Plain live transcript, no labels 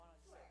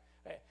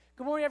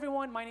Good morning,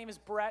 everyone. My name is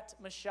Brett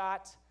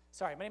Machat.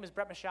 My name is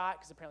Brett Machat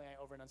because apparently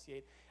I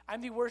over-enunciate. I'm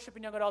the worship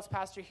and young adults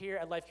pastor here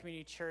at Life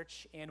Community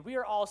Church, and we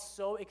are all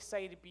so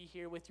excited to be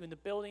here with you in the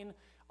building.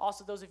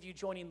 Also, those of you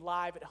joining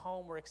live at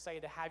home, we're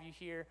excited to have you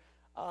here.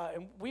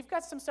 And we've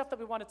got some stuff that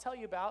we want to tell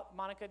you about.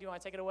 Monica, do you want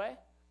to take it away?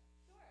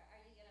 Sure. Are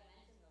you going to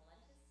mention the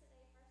lunches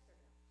today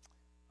first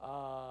or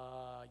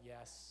no?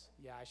 Yes.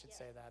 Yeah, I should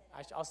say that.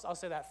 I'll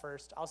say that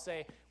first. I'll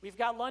say we've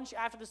got lunch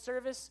after the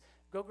service.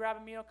 Go grab a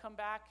meal, come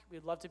back.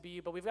 We'd love to be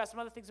you, but we've got some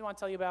other things we want to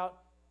tell you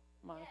about.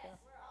 Monica?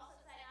 Yes, we're also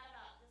excited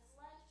about this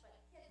lunch,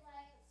 but Kids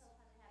Life, it's so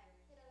fun to have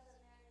your kiddos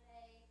in there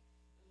today.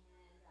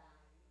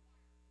 And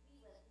we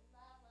would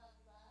love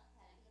to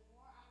have even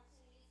more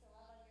opportunities to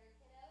love on your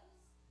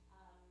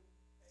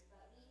kiddos.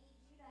 But we need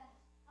you to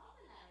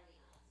help in that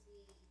arena. To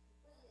be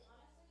completely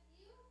honest with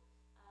you,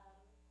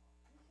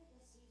 we could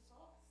just use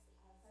folks.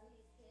 Some of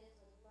these kids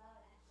would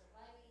love an extra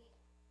buddy.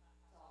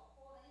 So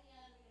hold a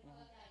hand, we can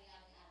hook, yada,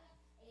 yada, yada.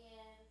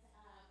 And if you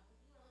are looking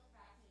for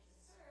opportunities to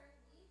serve,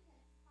 you can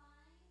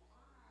find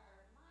on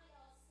our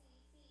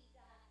mylcc.info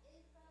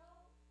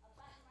a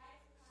button right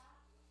at the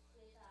top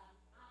with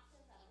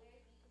options on where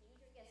you can use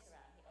your gifts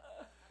around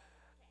here.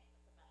 Okay,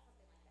 it's about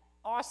something like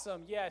that.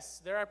 Awesome. Yes,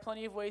 there are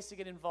plenty of ways to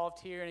get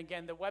involved here. And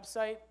again, our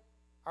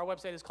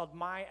website is called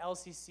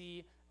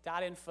mylcc.info.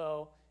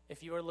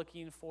 If you are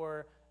looking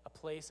for a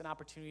place, an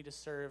opportunity to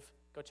serve,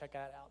 go check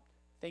that out.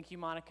 Thank you,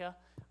 Monica.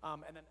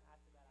 And then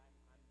after that, I'm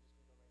just going to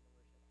go right into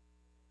worship.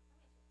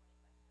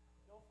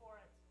 Go for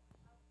it.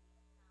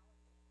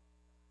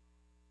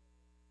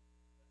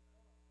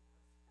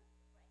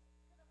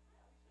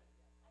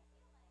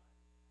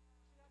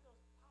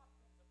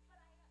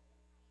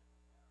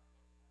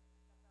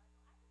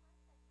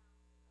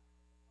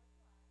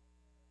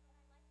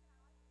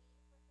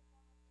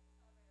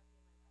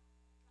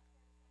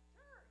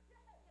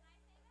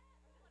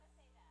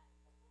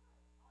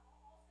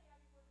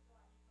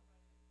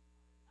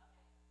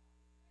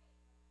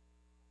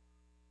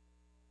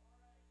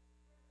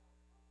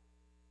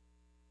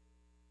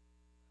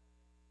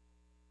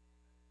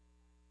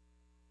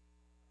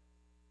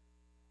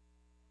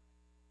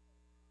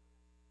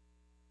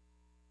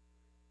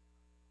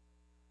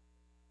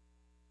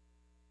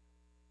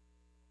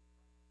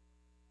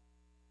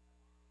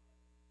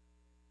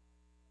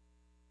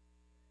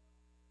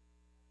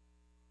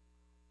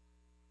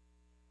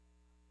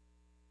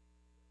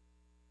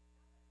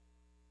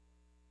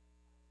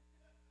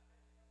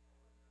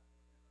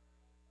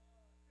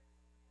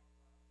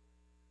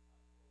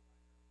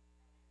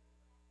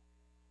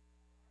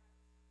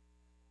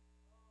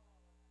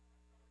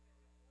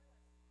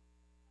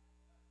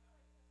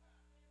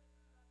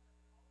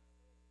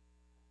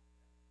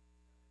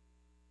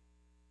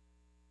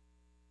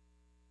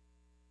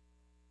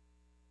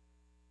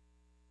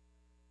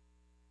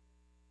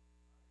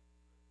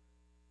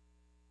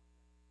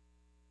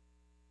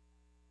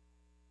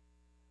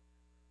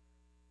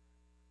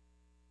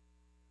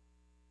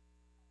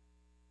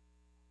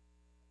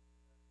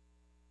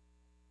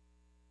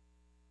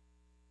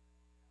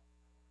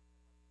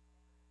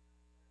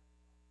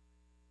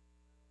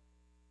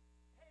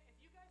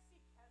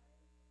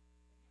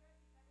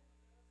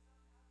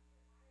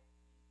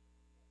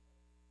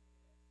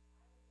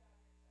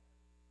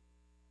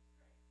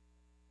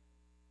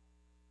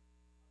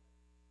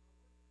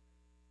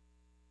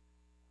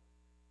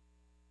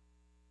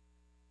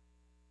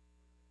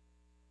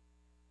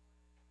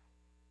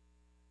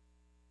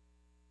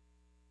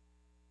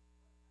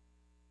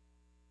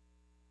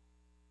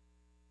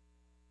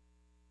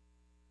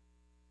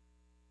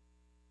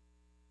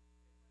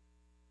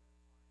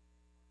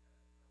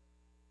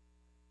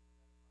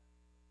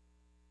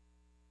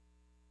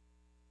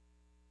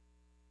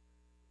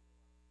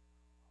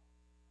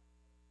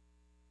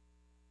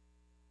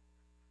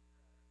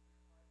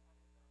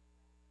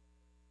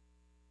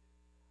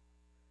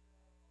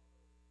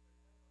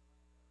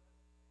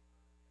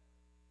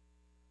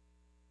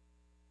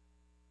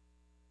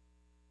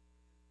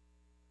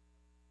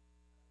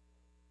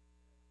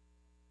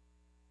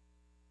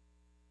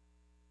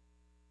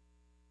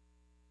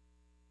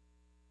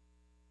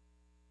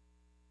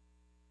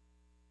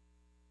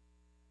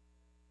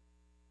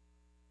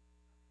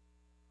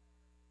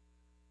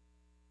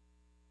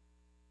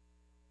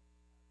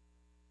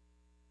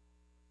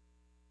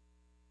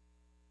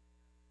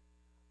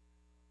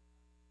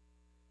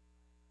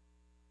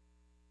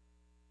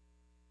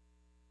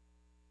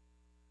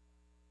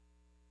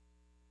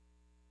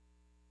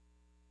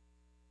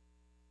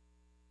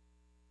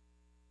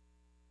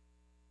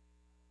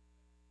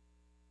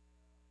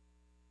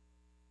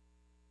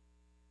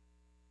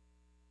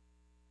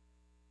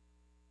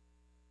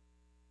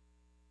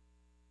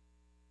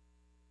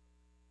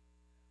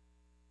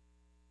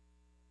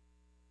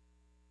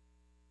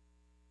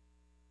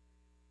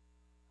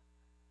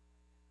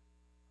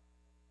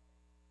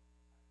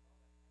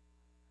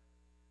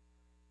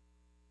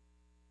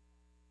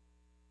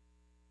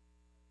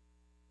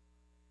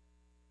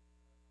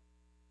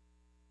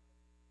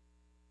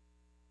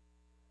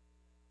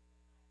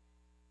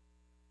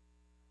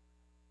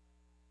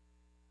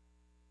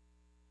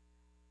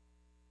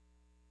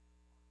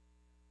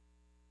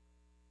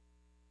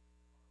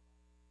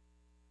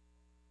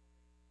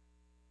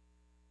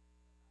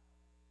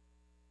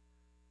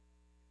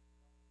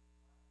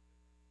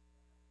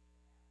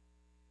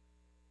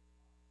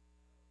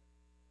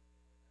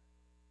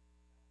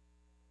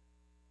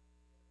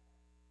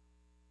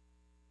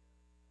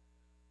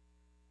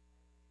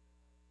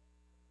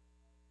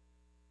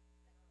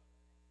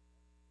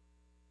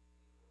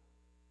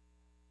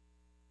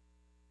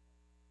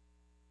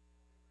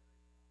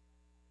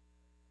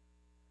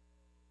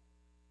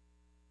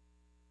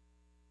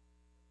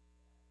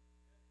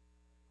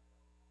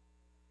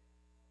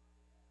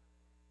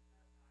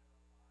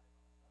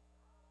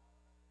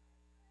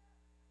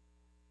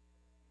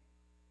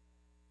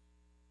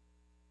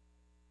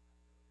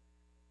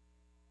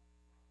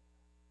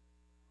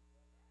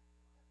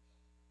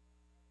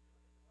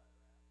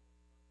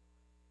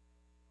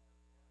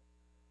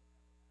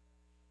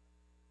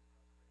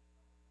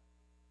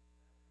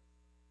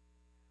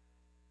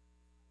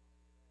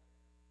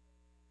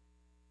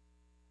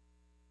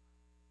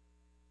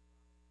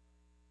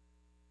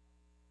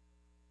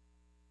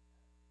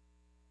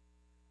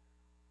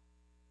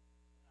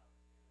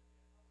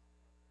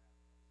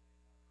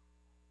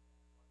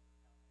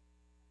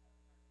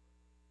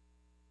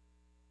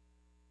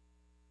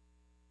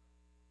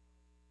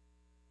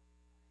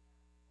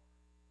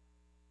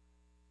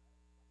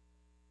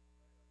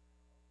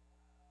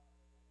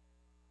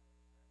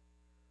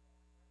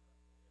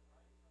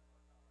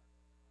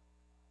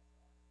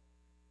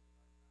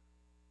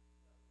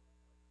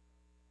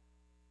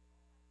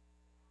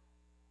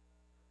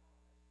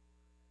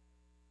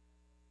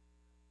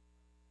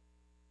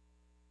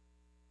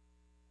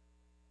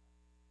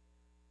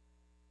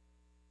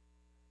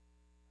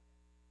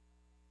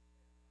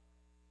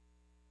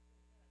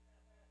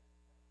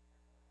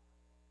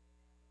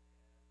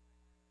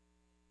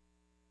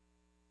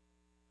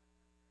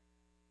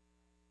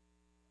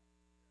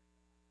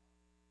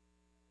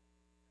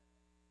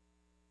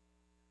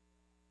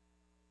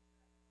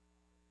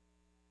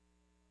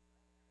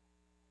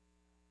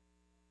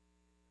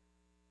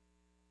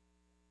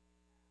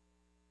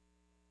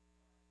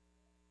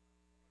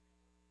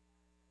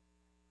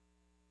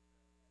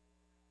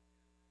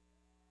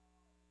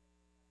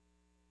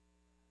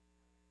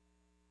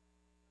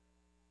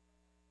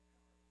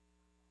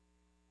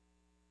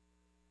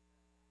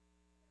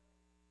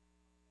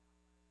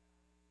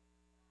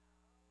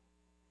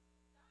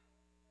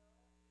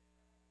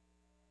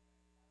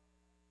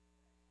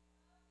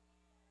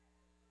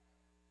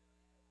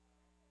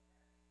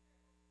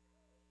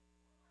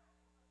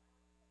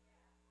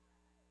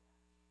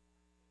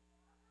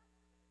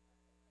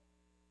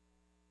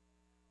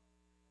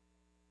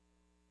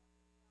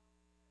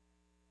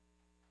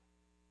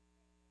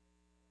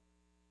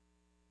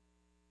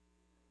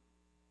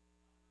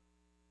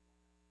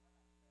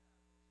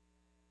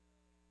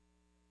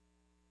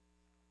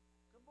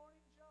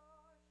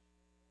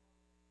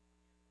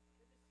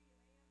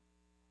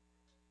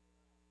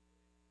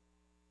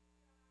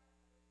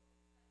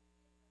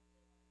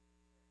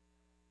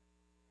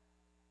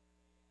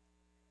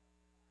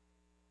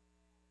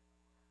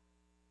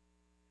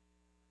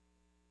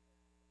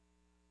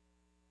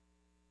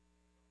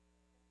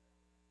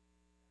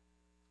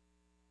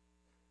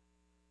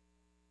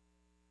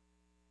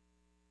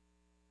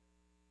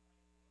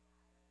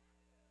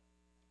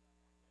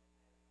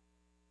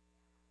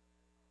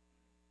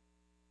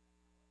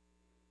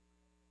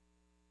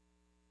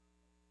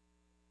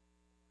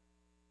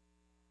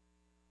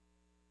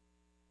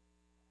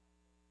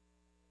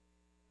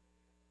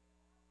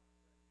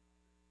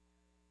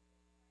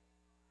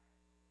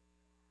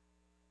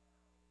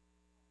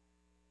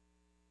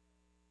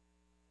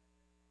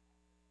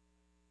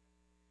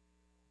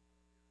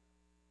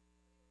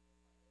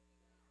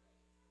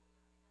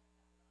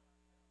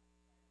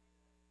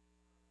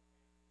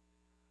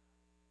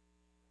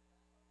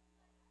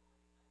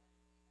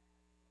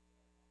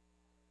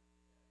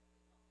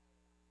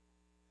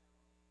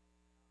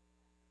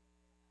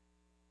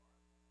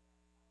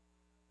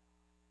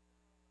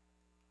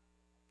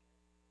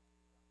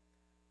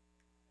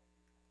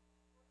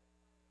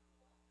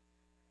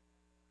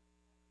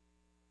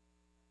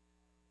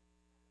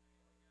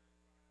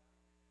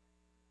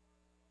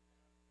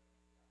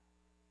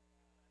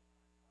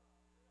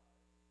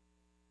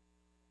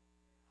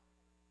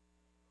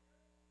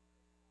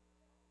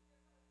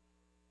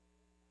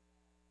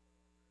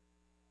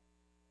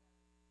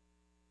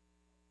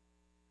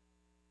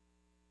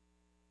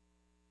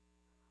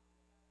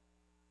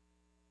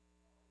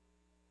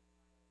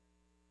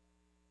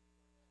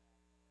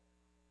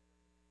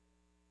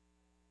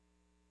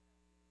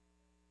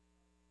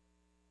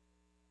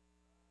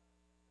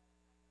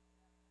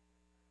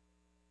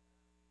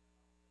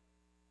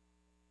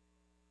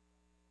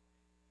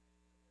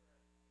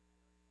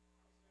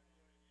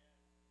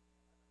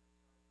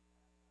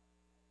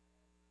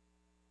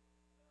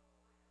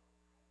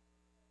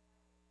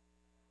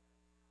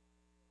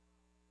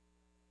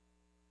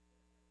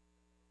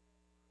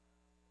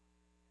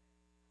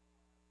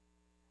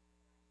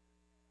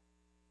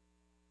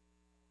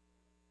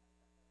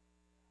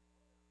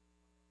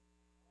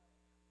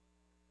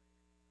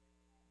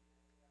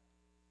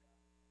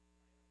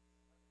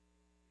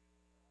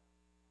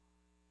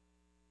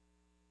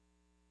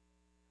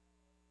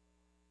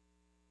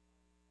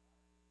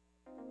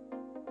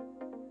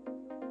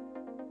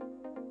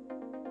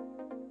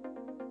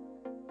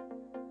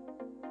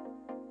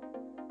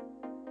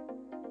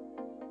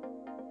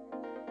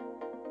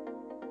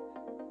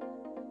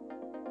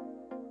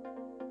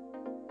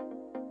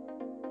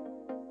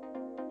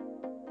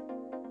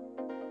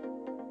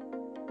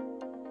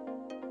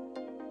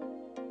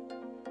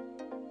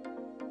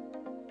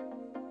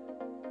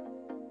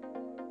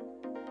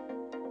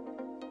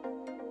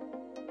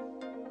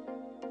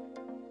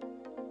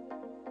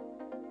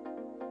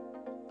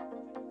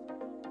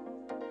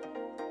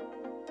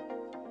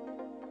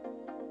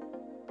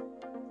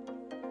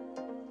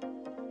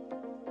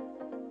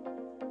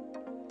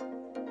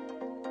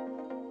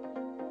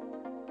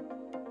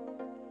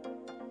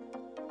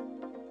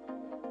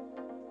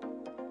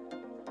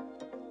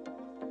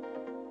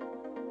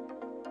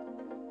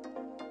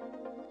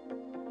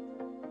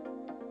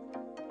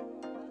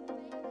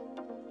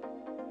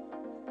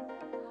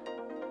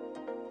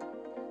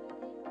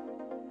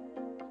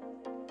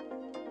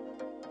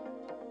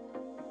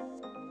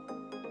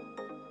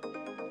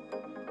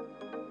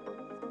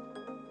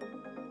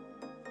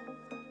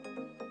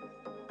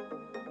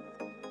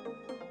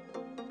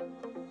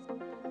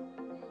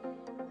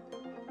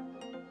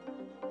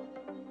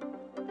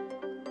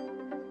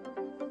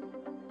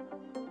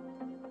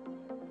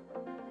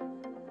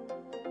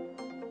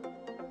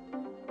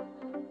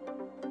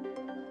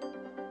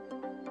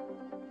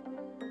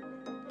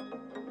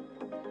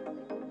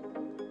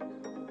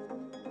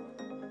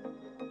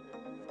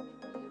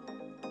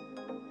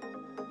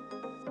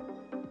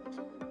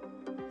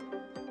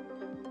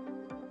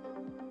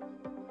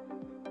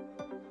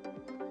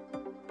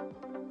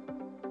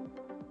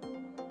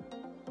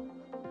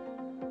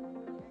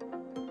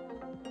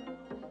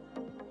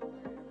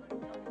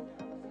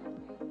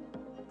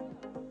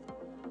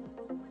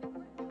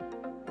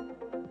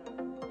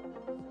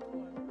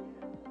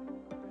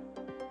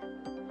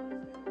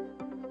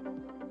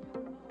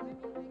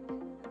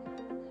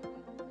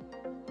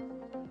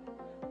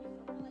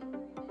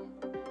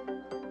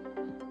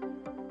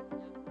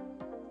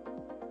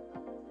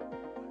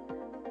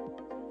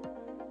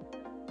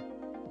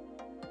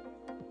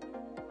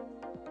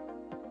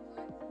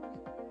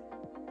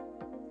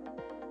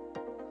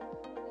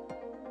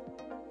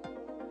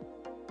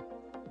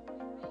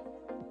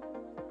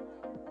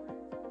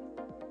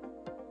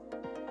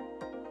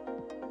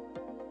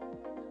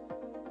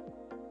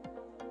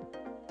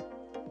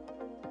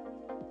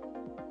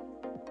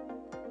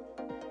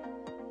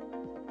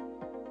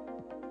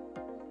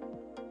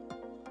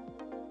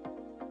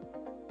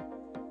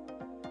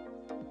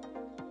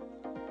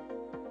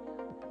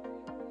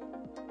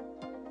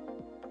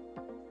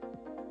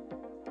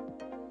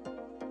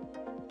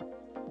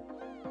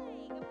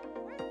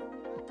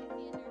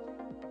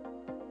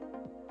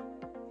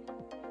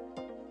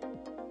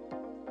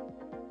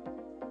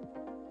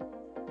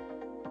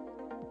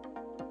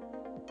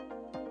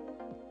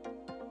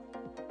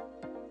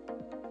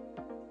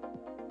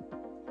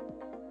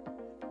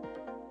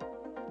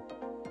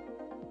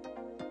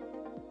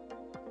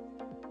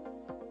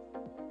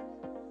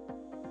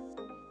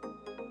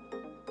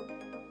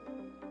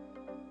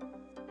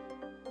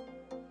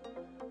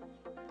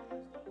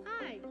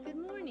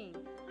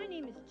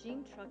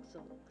 Joan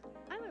Truxell.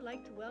 I would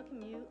like to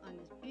welcome you on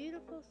this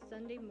beautiful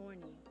Sunday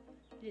morning.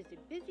 It is a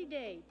busy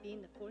day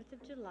being the 4th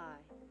of July,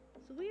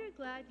 so we are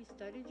glad you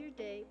started your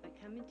day by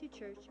coming to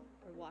church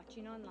or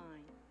watching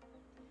online.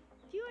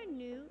 If you are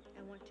new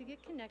and want to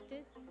get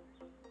connected,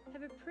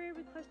 have a prayer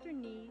request or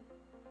need,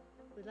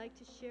 would like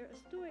to share a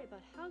story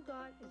about how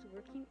God is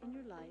working in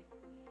your life,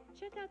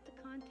 check out the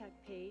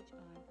contact page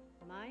on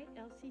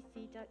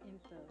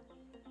mylcc.info.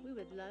 We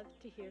would love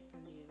to hear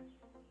from you.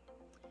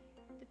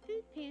 The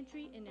Food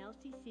Pantry and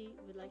LCC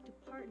would like to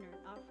partner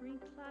in offering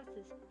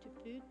classes to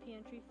food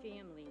pantry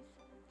families.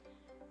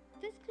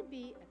 This could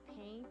be a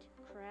paint,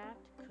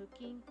 craft,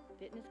 cooking,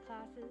 fitness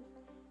classes,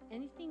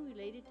 anything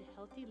related to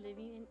healthy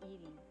living and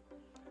eating,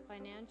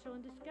 financial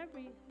and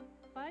discovery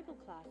Bible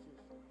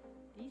classes.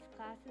 These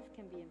classes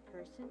can be in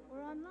person or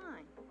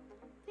online.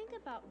 Think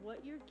about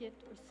what your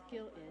gift or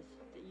skill is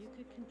that you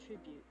could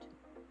contribute.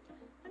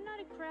 I'm not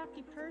a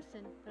crafty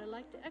person, but I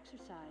like to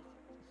exercise,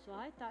 so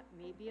I thought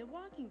maybe a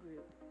walking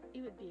group.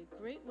 It would be a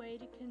great way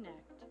to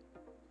connect.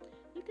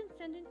 You can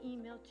send an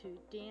email to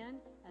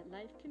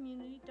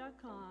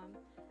dan@lifecommunity.com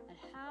at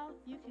how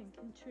you can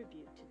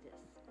contribute to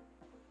this.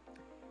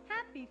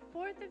 Happy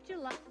 4th of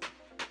July.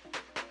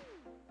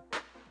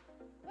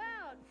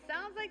 Wow, it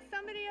sounds like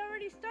somebody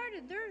already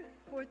started their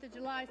 4th of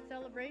July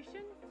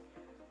celebration.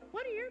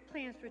 What are your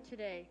plans for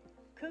today?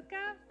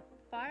 Cookout,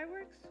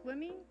 fireworks,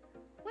 swimming?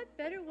 What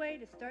better way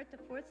to start the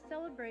 4th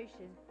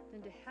celebration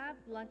than to have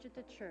lunch at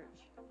the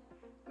church?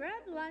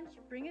 Grab lunch,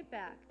 bring it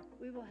back.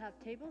 We will have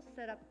tables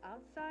set up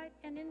outside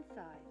and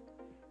inside.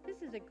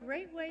 This is a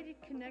great way to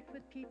connect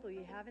with people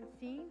you haven't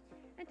seen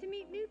and to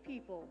meet new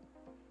people.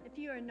 If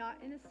you are not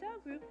in a cell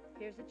group,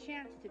 here's a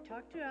chance to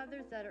talk to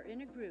others that are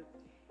in a group,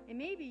 and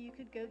maybe you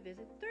could go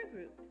visit their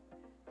group.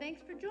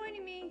 Thanks for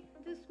joining me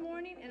this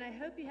morning, and I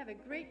hope you have a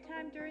great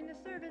time during the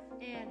service,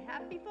 and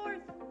happy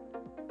 4th!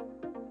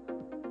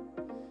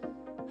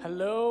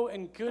 Hello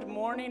and good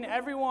morning,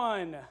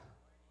 everyone.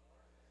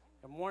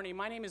 Good morning.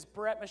 My name is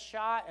Brett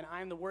Machat, and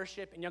I'm the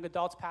worship and young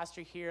adults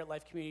pastor here at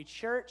Life Community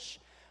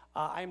Church.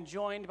 I am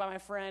joined by my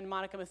friend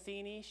Monica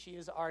Matheny. She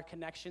is our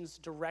connections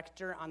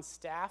director on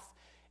staff.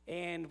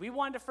 And we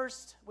wanted to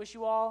first wish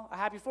you all a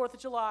happy 4th of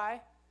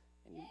July.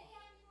 And Happy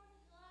 4th of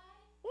July.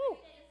 Woo.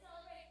 Great day to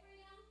celebrate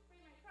freedom in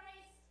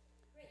Christ,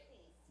 great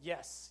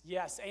things.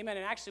 Yes, amen.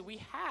 And actually, we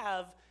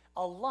have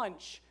a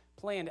lunch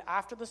planned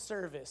after the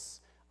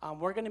service.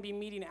 We're going to be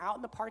meeting out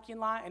in the parking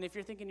lot. And if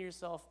you're thinking to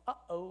yourself,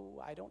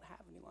 I don't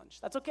have any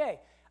lunch, that's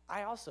okay.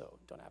 I also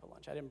don't have a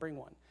lunch. I didn't bring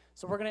one.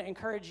 So we're going to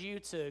encourage you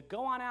to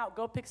go on out,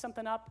 go pick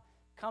something up,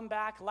 come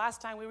back. Last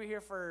time we were here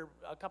for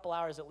a couple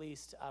hours at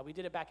least. We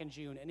did it back in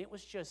June, and it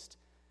was just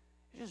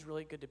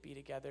really good to be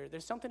together.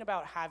 There's something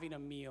about having a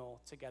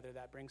meal together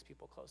that brings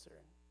people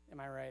closer. Am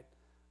I right?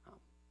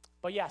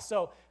 But yeah,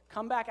 so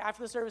come back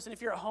after the service, and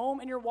if you're at home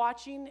and you're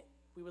watching,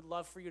 we would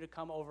love for you to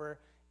come over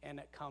and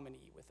come and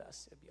eat with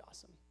us. It'd be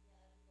awesome. Yeah,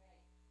 that'd be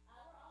great.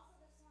 We're also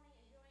this morning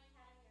enjoying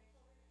having your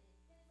children in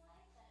Kids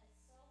Life. That is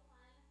so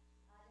fun.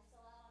 Just to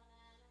love on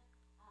them.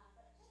 But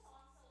just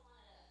also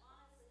want to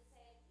honestly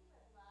say we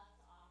would love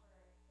to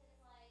offer Kids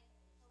Life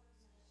and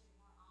children's ministry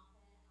more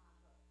often. But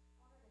in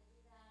order to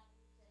do that,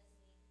 we just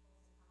need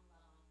people to come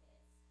love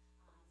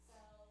on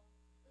kids.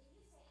 So if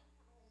you say, I'm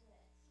not really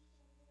good at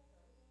teaching kids or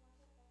leading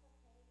worship, that's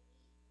okay.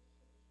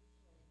 We could be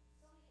used in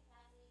so many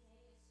capacities.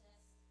 Maybe it's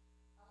just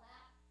a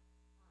lap,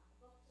 a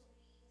book to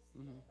read, just to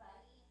get a buddy.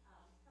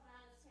 Coming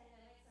out of this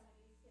pandemic, some of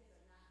these kids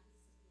are not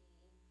used to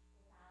being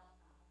without a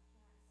parent,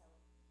 so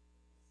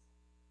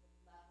we just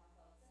would love more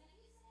folks. And if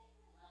you say,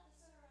 we love to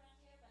serve around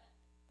here, but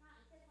not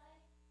in Kid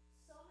Life,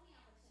 so many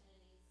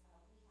opportunities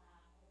we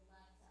have. I would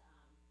love to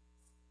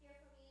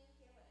hear from you,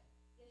 hear what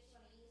gifts you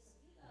want to use.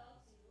 So if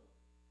you go to,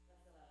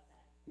 what's the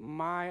website?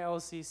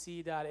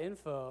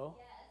 mylcc.info.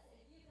 Yes,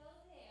 if you go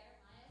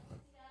there,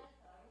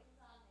 mylcc.info,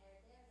 everything's on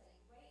there. There's a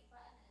great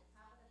button at the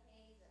top of the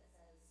page that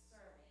says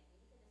serving.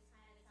 And you can just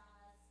kind of tell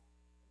us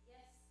the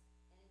gifts,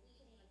 and we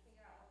can even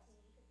figure out what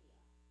team you could be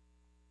on.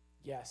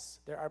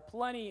 Yes, there are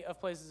plenty of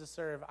places to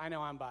serve. I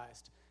know I'm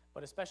biased,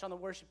 but especially on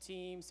the worship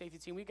team, safety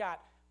team, we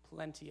got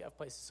plenty of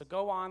places. So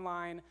go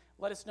online,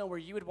 let us know where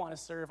you would want to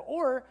serve,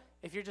 or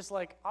if you're just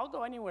like, I'll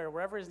go anywhere,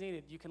 wherever is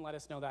needed, you can let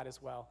us know that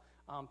as well.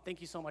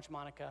 Thank you so much,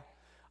 Monica.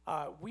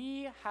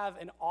 We have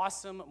an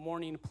awesome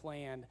morning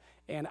planned,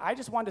 and I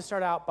just wanted to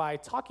start out by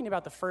talking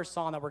about the first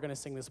song that we're going to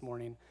sing this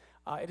morning.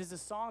 It is a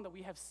song that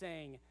we have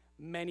sang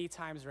many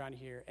times around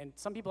here, and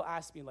some people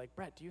ask me, like,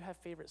 Brett, do you have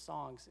favorite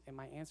songs? And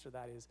my answer to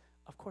that is,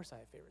 of course I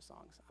have favorite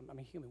songs. I'm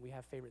a human. We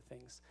have favorite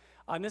things.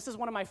 And this is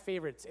one of my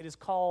favorites. It is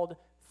called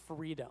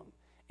Freedom.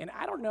 And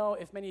I don't know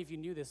if many of you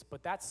knew this,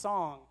 but that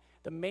song,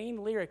 the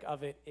main lyric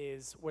of it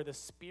is, where the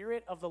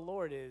Spirit of the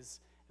Lord is,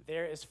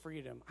 there is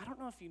freedom. I don't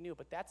know if you knew,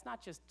 but that's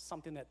not just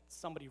something that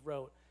somebody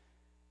wrote.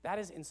 That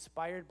is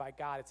inspired by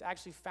God. It's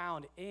actually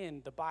found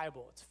in the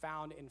Bible. It's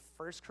found in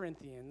 2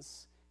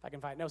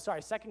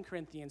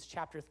 Corinthians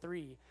chapter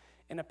 3,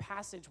 in a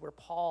passage where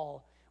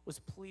Paul was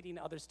pleading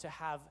others to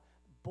have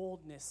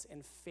boldness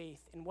and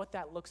faith and what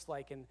that looks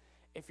like. And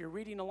If you're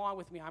reading along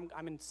with me,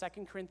 I'm in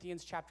 2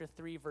 Corinthians chapter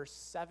 3, verse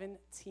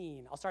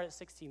 17. I'll start at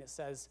 16. It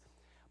says,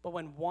 "But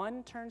when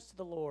one turns to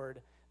the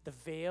Lord, the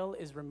veil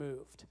is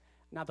removed.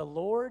 Now the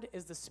Lord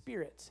is the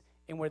Spirit,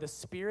 and where the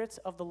Spirit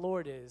of the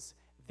Lord is,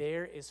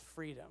 there is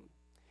freedom.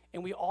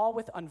 And we all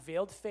with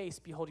unveiled face,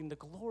 beholding the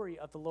glory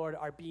of the Lord,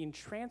 are being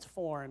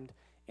transformed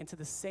into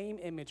the same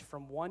image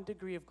from one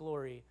degree of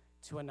glory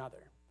to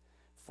another.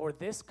 For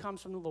this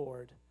comes from the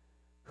Lord,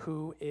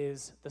 who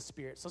is the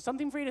Spirit." So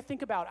something for you to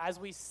think about as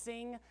we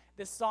sing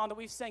this song that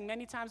we've sang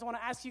many times. I want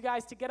to ask you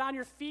guys to get on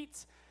your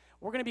feet.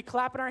 We're going to be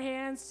clapping our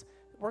hands.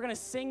 We're going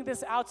to sing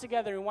this out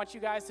together. We want you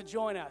guys to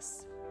join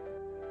us.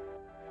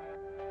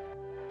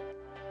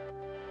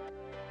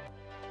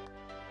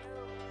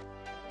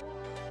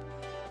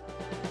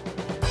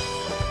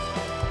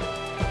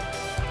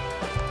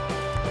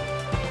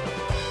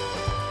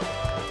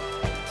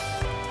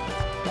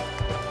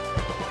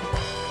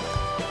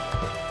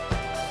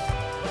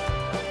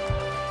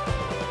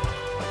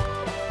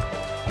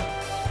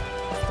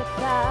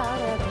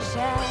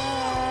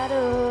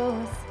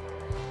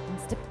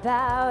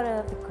 Out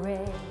of the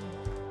grave,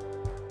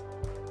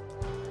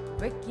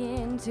 break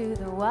into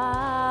the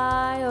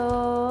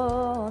wild,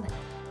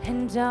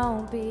 and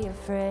don't be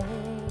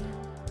afraid.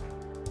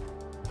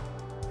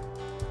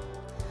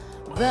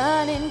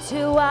 Run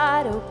into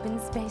wide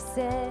open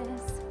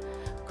spaces,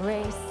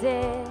 grace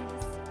is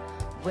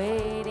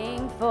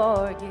waiting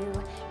for you.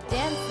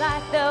 Dance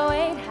like the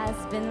weight has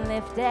been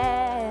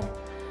lifted,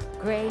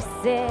 grace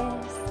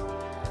is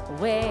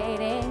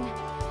waiting.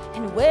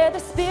 And where the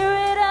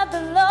Spirit of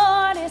the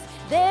Lord is,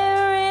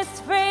 there is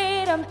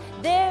freedom,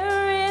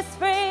 there is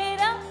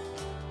freedom.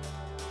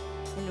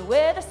 And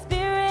where the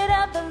Spirit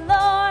of the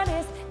Lord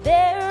is,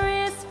 there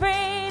is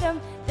freedom,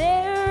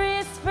 there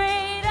is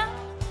freedom.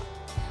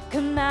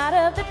 Come out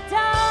of the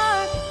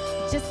dark,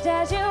 just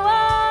as you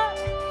are,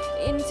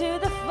 into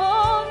the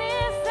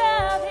fullness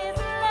of His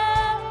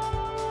love.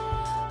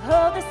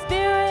 Oh, the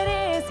Spirit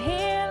is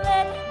here,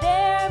 let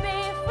there be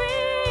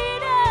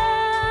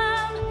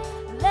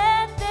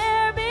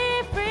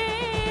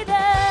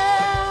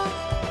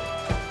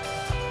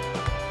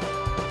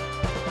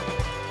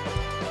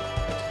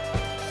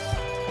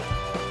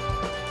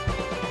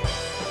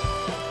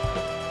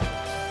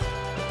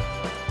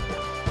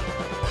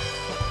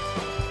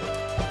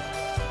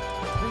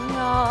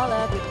all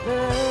of your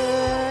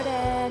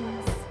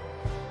burdens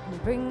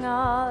and bring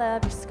all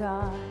of your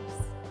scars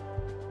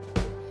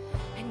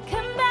and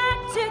come back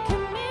to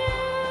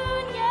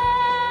communion,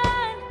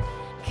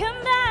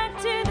 come back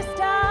to the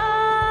start.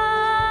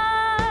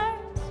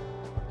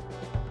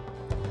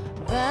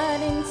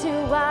 Run into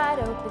wide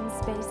open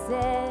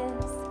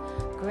spaces,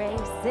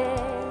 grace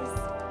is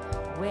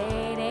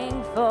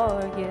waiting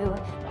for you.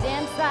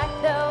 Dance like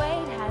the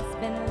weight has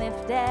been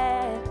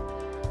lifted,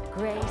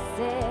 grace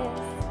is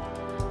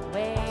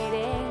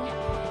waiting.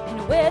 And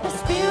where the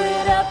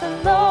Spirit of the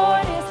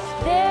Lord is,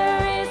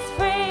 there is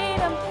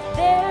freedom,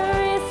 there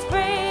is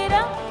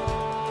freedom.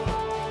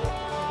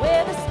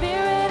 Where the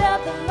Spirit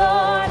of the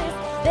Lord is,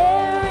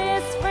 there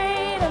is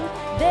freedom,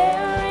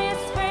 there is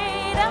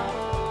freedom.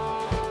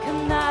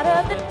 Come out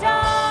of the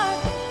dark,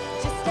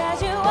 just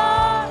as you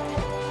are,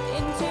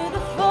 into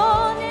the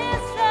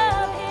fullness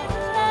of His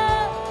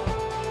love.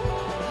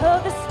 Oh,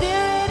 the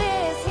Spirit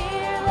is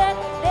here, let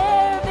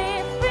there be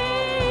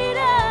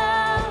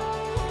freedom.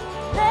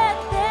 Let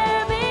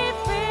there be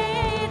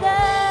freedom,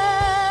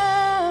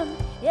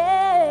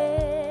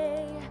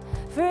 yeah,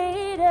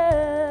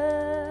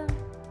 freedom.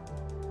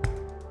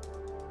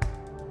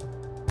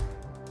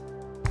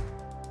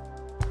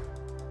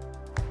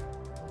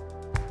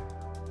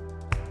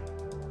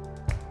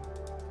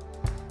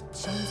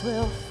 Chains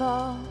will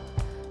fall,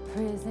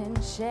 prison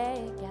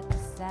shake at the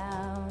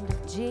sound of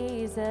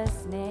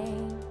Jesus'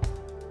 name.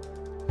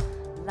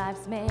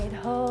 Lives made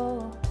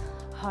whole,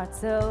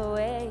 hearts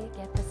awake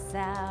at the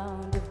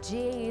sound of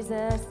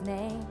Jesus'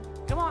 name.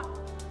 Come on.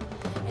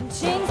 And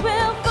chains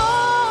will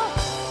fall,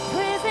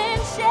 prison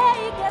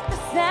shake at the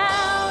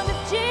sound of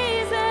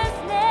Jesus'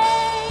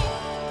 name.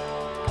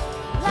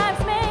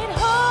 Lives made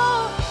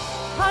whole,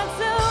 hearts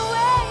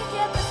awake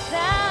at the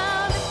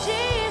sound of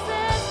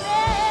Jesus'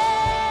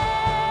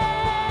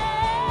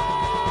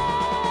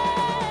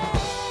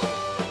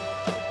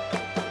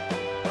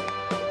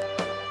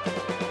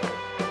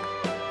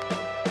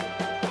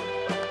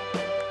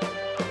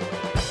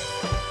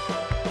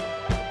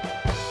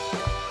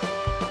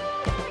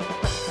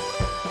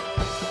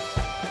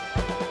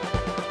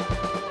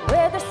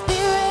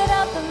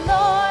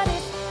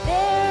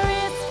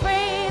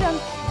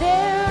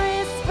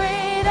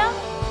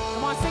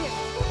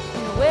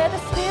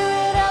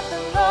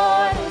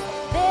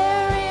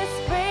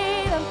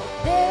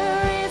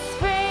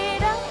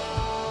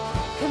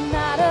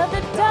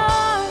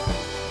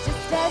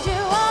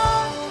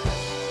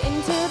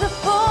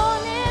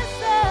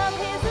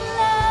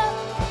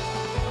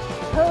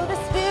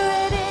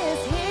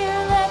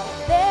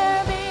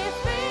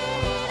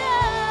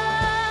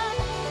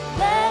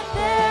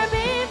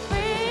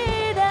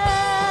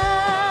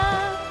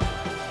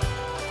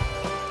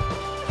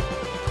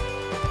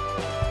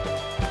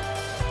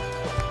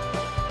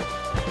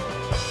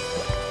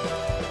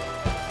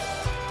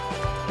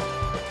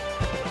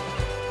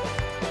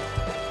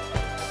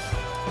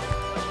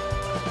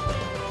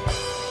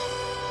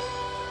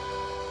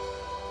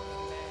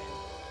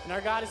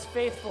 Our God is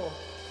faithful.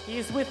 He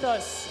is with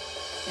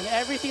us in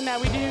everything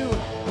that we do,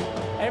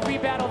 every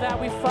battle that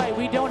we fight.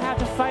 We don't have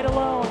to fight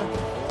alone.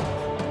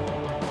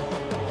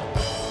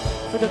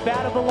 For the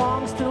battle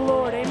belongs to the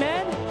Lord.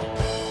 Amen?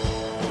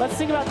 Let's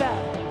sing about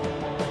that.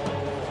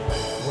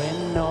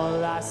 When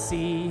all I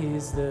see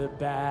is the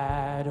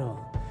battle,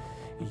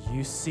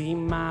 you see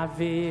my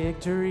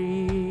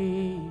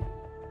victory.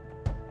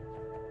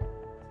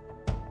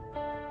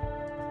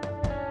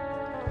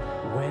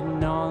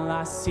 When all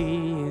I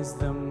see is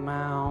the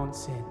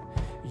mountain,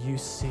 you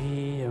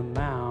see a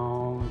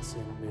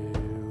mountain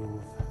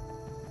move.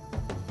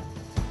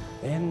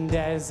 And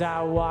as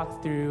I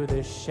walk through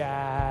the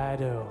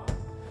shadow,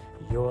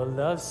 your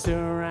love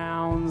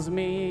surrounds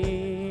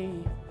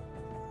me.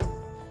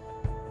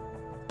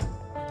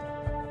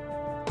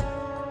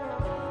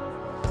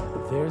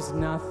 There's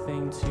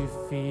nothing to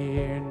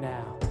fear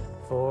now,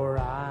 for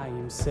I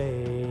am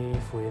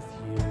safe with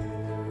you.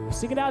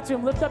 Sing it out to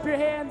him. Lift up your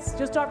hands,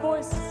 just our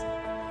voices.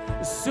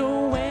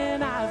 So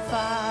when I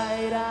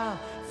fight, I'll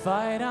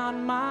fight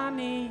on my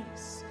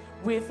knees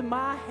with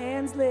my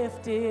hands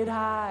lifted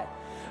high.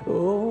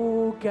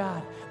 Oh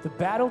God, the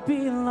battle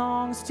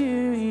belongs to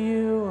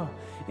you,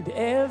 and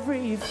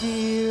every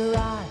fear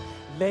I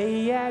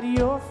lay at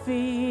your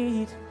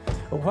feet.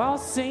 Oh, I'll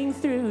sing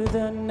through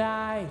the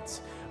night.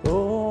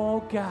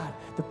 Oh God,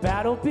 the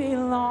battle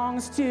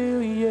belongs to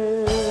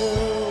you.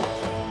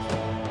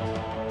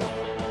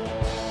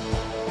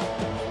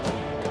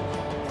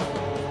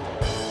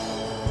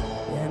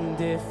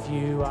 And if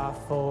you are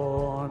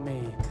for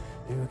me,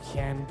 who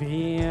can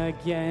be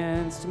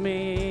against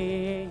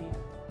me?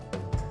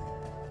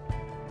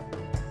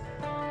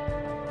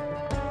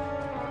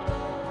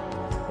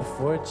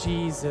 For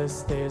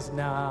Jesus, there's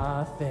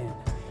nothing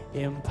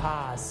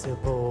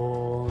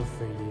impossible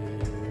for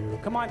you.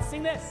 Come on,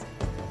 sing this.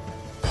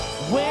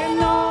 When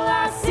all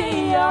I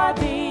see are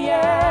the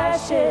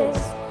ashes,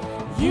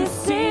 you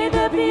see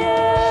the beauty.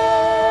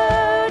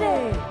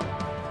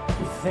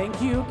 We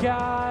thank you,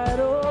 God.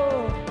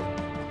 Oh.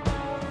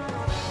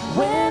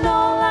 When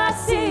all I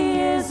see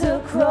is a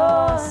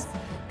cross,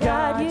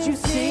 God, you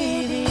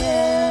see the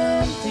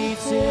empty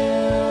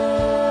tomb.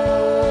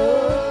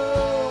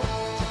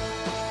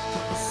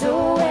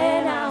 So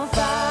when I'll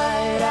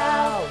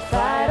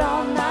fight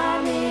on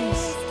my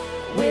knees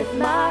with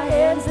my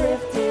hands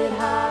lifted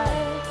high.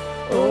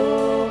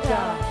 Oh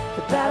God,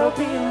 the battle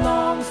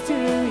belongs to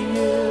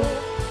you,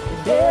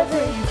 and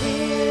every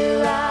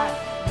fear I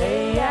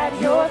lay at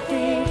your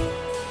feet.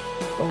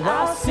 Oh,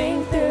 I'll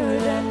sing through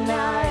the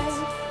night.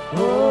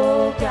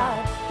 Oh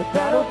God, the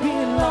battle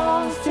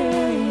belongs to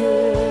you.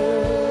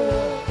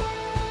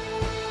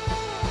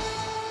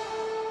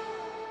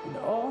 An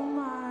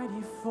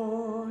almighty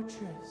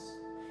fortress,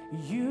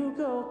 you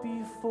go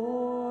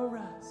before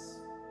us.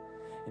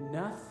 And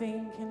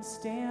nothing can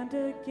stand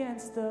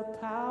against the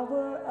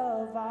power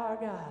of our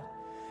God.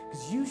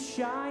 'Cause you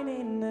shine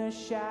in the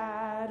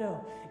shadow,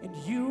 and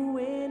you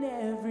win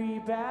every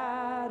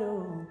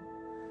battle.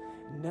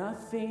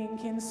 Nothing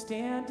can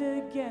stand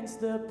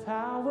against the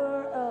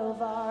power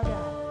of our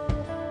God.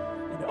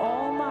 An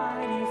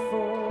almighty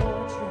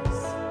fortress,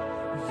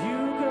 you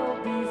go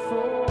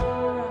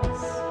before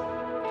us.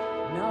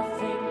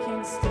 Nothing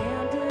can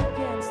stand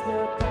against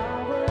the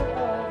power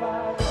of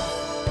our God.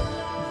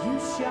 You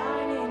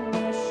shine in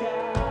the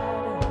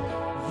shadow,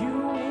 you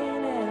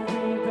win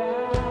every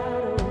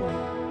battle.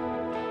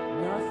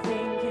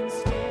 Nothing can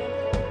stand.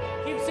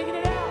 Keep singing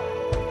it out.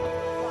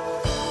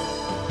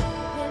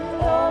 An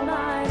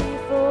almighty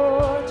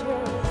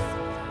fortress,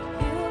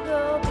 you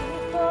go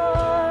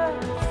before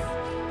us.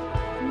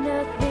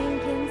 Nothing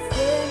can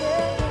stand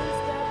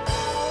against the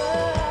power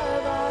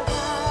of our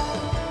God.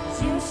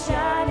 You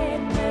shine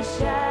in the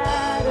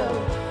shadow,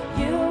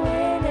 you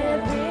win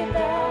every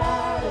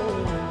battle.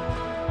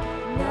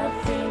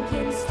 Nothing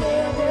can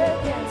stand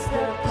against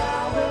the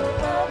power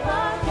of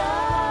our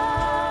God.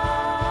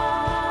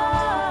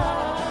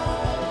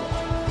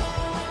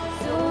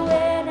 So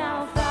when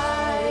I'll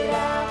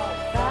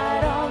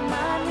fight on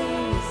my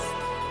knees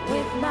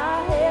with my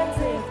hands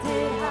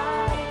lifted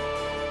high.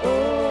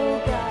 Oh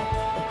God,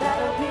 the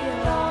battle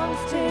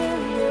belongs to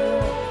you.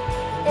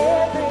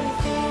 Every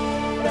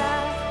fear I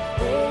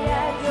lay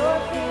at your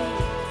feet.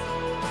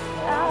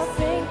 I'll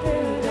sing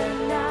through the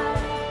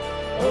night.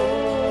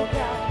 Oh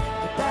God,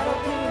 the battle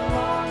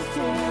belongs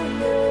to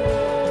you.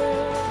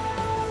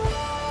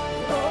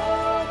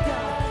 Oh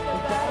God, the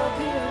battle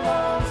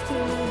belongs to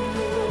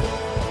you.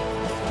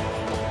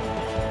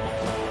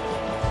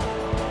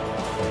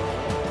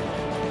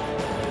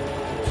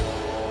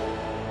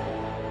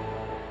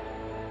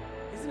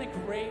 Isn't it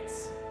great,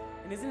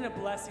 and isn't it a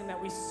blessing that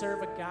we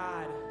serve a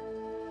God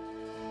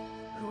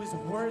who is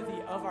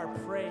worthy of our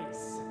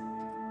praise?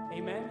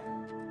 Amen?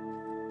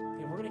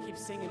 And we're going to keep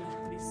singing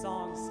these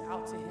songs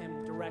out to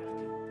him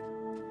directly.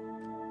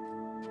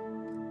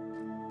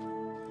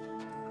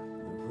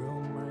 The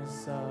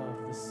rumors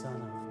of the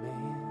Son of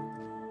Man,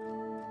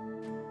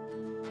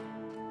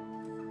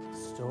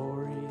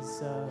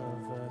 stories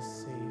of a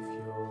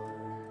Savior,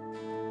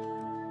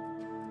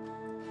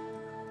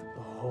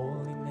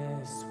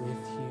 promise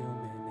with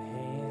human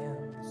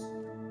hands,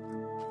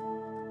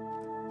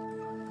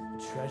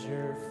 a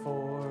treasure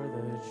for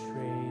the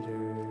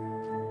trader.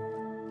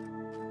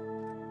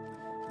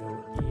 No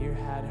ear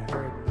had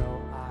heard, no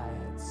eye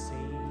had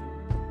seen.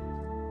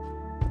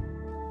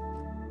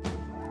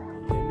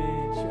 The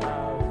image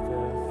of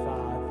the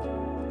Father,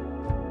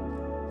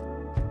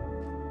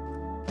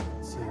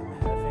 till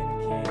heaven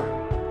came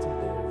to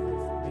live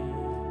with me.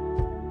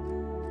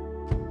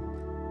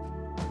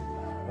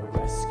 A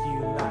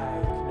rescue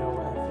like no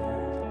other.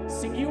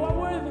 Sing, you are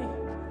worthy,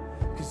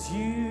 'cause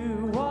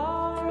you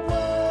are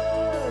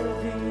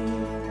worthy.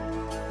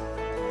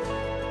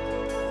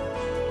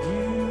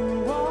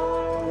 You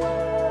are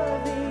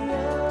worthy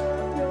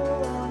of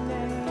your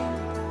name.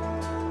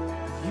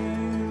 You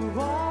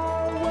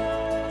are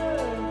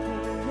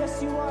worthy. Yes,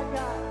 you are,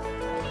 God.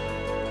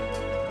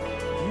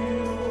 You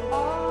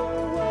are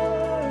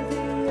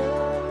worthy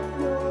of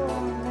your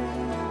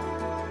name,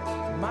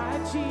 my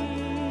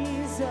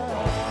Jesus.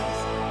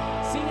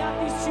 Sing out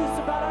these truths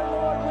about our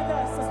Lord with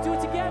us. Let's do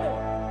it together.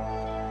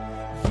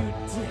 You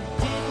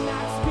did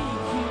not speak,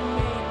 you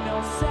made no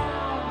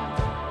sound.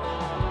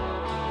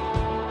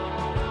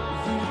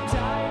 You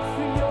died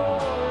for your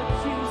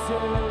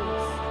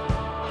accusers.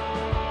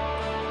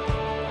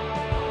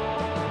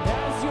 And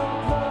as your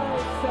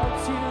blood fell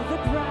to the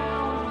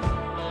ground,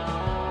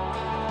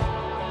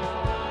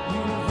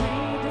 you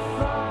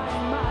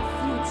redefined my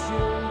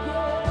future.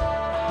 Yeah.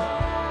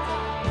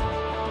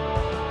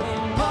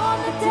 And on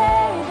the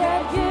day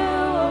that you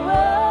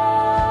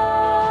arose,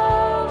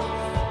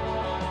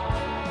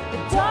 the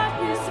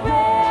darkness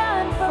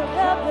ran for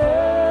cover.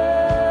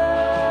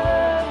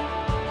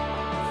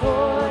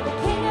 For the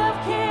King of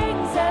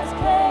Kings has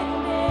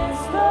claimed his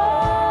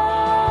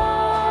throne,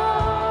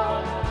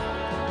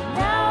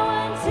 now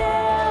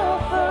until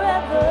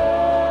forever.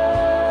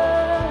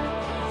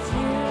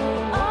 You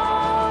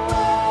are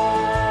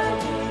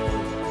worthy.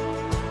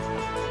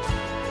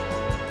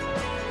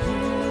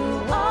 You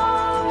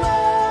are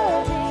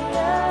worthy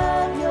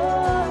of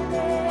your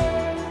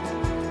name.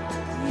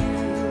 You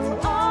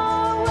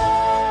are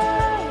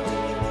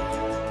worthy.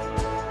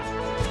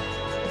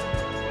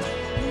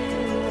 You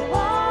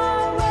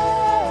are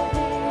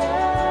worthy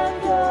of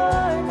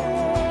your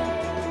name,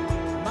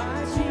 my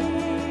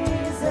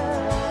Jesus.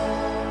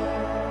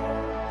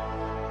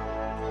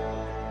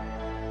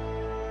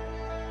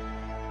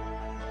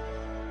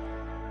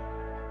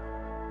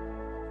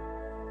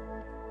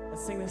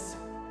 Let's sing this.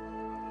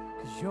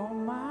 'Cause you're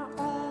my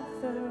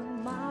author,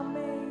 my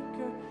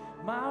maker,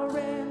 my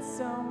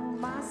ransom,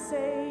 my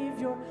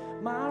savior,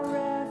 my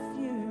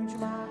refuge,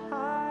 my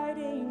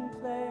hiding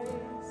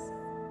place.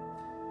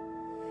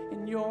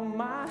 And you're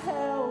my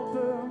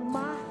helper,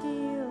 my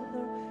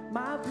healer,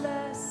 my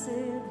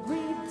blessed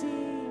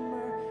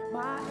redeemer,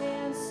 my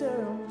answer,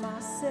 my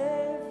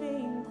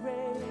saving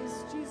grace.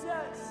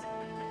 Jesus.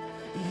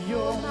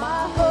 You're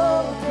my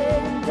hope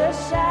in the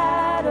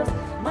shadows,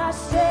 my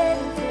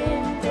strength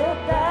in the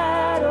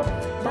battle,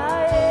 my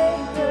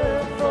anchor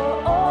for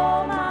all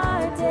my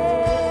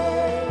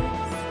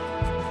days.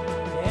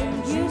 And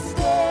you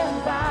stand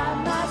by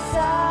my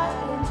side,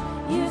 and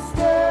you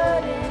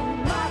stood in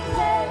my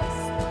place.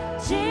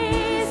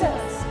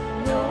 Jesus,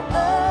 no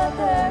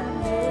other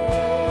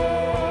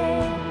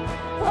name.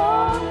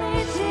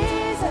 Only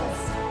Jesus,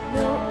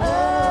 no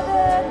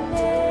other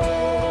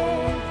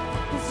name.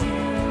 'Cause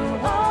you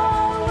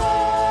are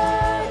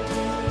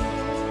worthy.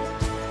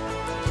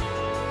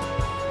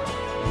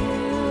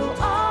 You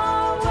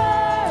are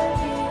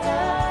worthy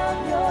of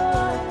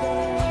your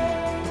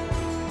name.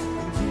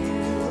 You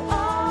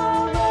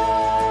are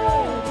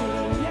worthy.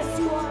 Yes,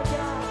 you are,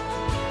 God.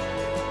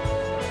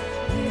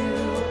 You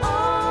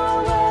are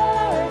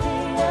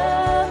worthy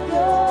of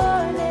your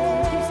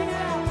name. Sing it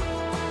out.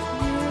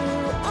 You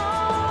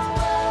are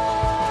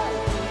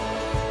worthy.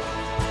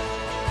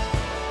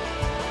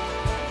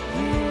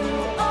 You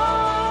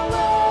are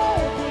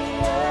worthy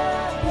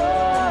of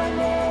your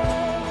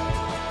name.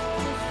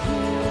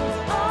 You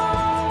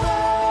are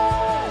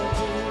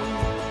worthy.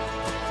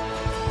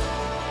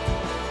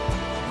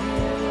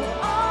 You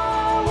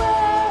are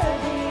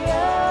worthy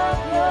of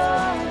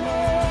your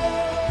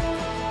name,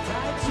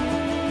 my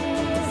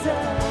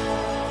Jesus.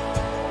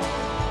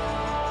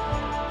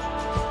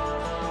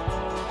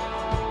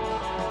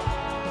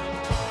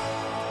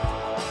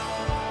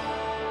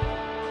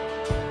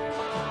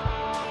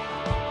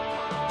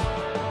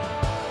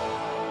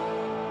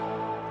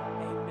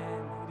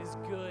 Amen. It is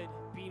good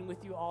being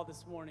with you all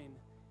this morning.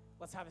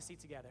 Let's have a seat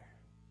together.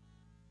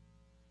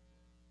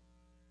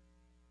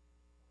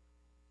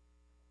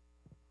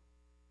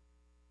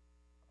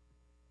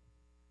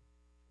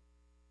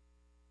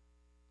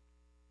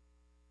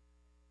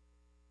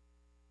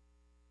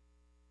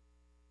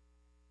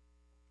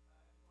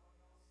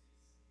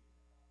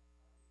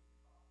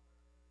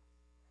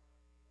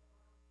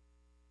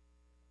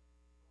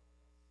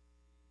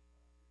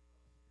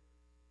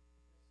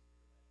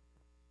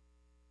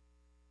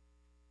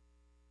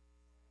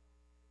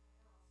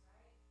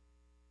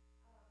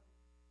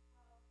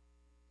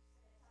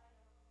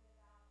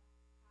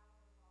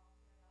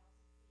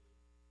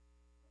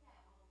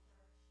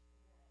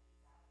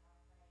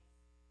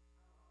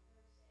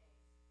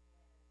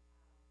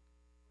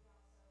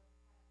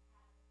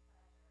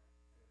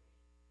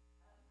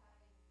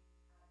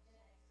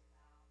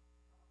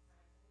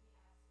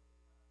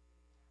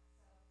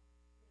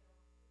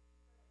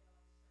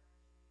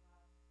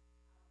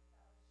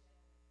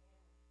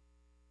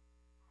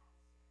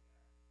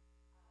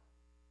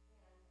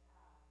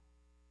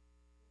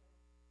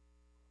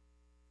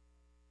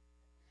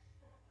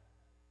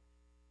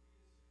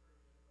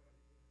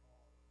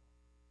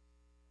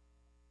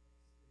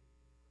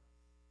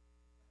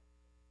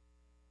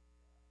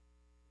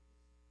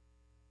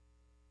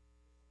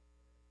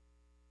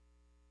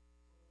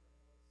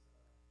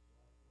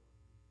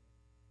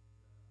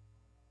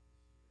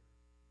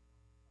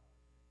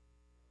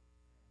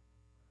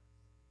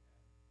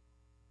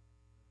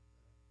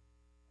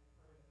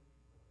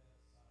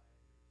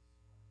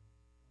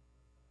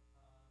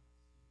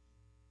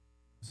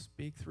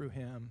 speak through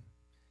him.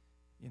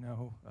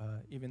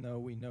 Even though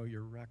we know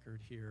your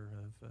record here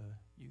of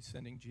you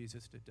sending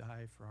Jesus to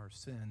die for our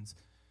sins,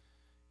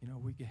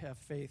 we have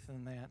faith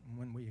in that, and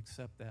when we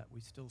accept that,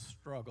 we still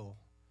struggle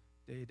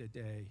day to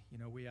day.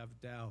 We have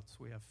doubts,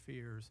 we have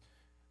fears.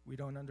 We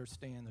don't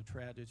understand the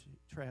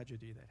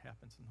tragedy that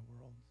happens in the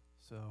world.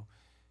 So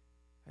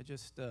I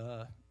just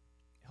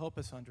help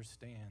us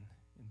understand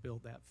and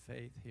build that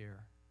faith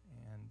here.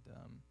 And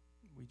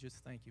we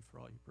just thank you for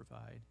all you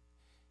provide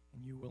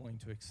and you willing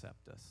to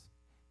accept us.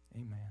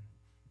 Amen.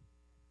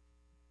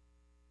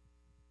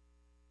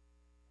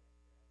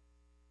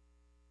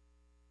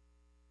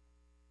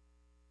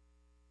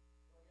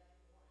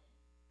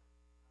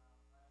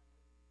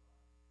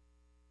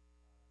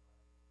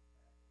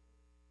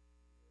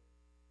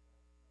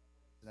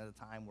 At a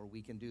time where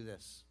we can do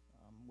this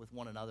with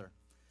one another.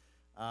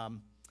 But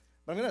I'm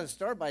going to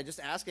start by just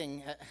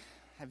asking,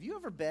 have you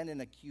ever been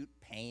in acute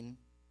pain?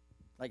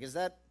 Like, has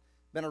that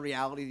been a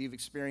reality that you've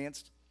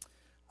experienced?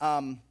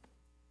 I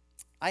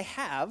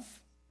have,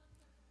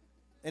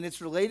 and it's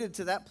related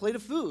to that plate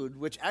of food,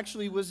 which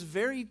actually was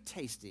very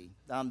tasty.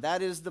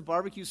 That is the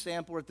barbecue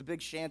sampler at the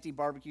Big Shanty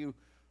Barbecue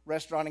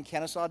Restaurant in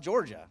Kennesaw,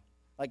 Georgia.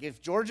 Like,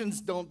 if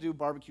Georgians don't do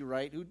barbecue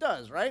right, who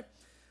does, right?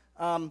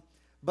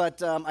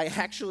 But I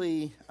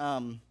actually,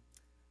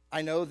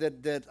 I know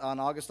that on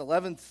August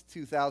 11th,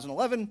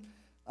 2011,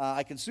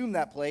 I consumed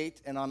that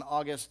plate, and on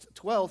August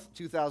 12th,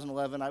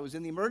 2011, I was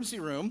in the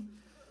emergency room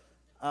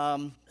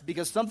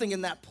because something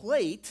in that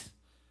plate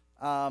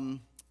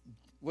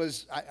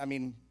was,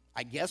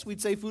 I guess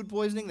we'd say food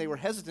poisoning. They were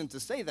hesitant to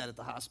say that at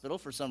the hospital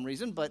for some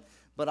reason, but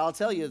I'll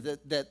tell you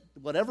that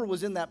whatever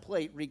was in that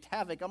plate wreaked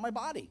havoc on my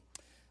body.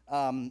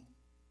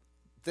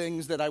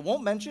 Things that I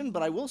won't mention,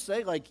 but I will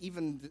say,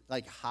 even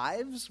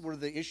hives were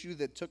the issue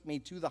that took me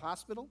to the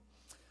hospital.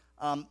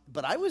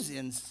 But I was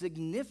in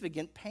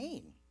significant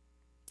pain,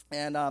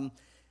 but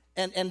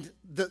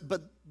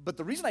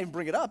the reason I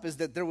bring it up is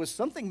that there was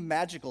something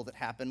magical that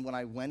happened when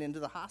I went into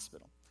the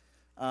hospital.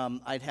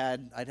 I'd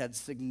had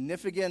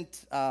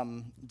significant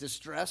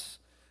distress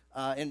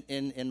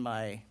in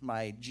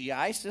my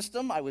GI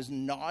system. I was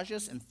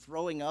nauseous and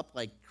throwing up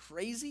like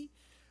crazy.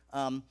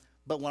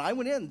 But when I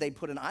went in, they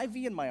put an IV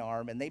in my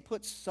arm, and they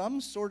put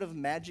some sort of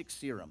magic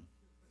serum,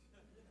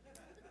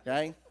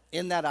 okay,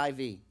 in that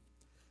IV.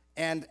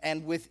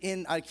 And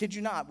within, I kid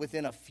you not,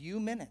 within a few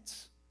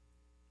minutes,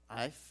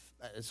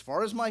 as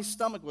far as my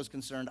stomach was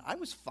concerned, I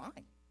was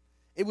fine.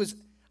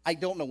 I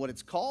don't know what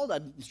it's called.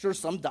 I'm sure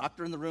some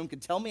doctor in the room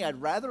could tell me.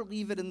 I'd rather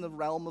leave it in the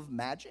realm of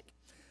magic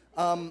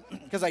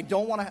because I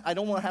don't want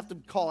to have to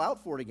call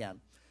out for it again.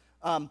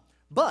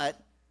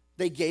 But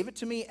they gave it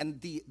to me,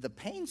 and the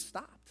pain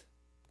stopped.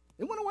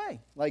 It went away.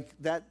 Like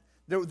that,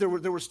 there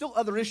were still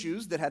other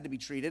issues that had to be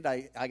treated.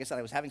 Like I said,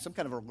 I was having some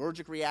kind of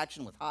allergic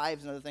reaction with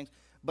hives and other things,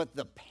 but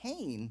the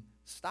pain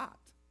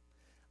stopped.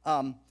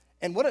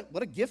 And what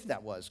a gift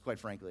that was, quite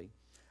frankly.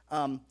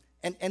 And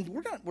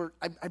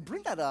I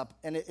bring that up,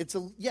 and it's a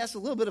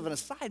little bit of an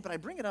aside, but I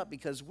bring it up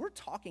because we're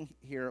going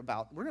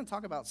to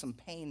talk about some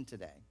pain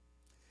today.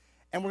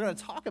 And we're going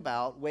to talk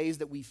about ways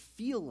that we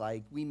feel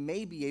like we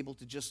may be able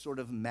to just sort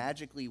of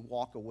magically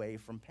walk away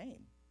from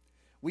pain.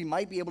 We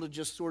might be able to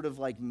just sort of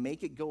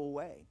make it go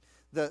away.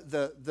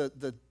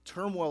 The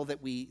turmoil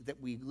that we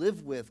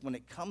live with when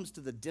it comes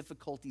to the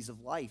difficulties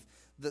of life,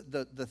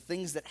 the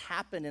things that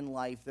happen in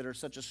life that are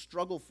such a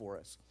struggle for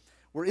us.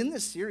 We're in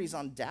this series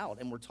on doubt,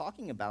 and we're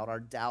talking about our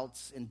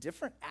doubts in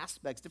different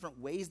aspects, different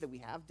ways that we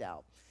have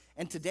doubt.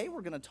 And today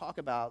we're going to talk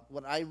about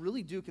what I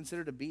really do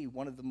consider to be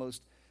one of the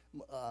most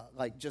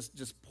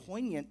just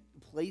poignant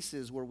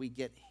places where we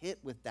get hit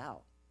with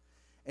doubt.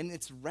 And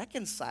it's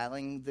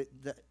reconciling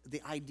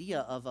the idea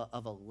of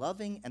a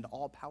loving and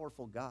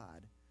all-powerful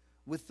God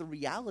with the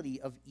reality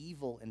of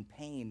evil and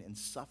pain and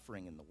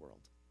suffering in the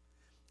world.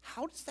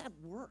 How does that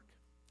work?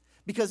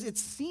 Because it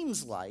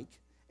seems like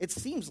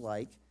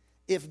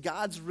if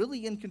God's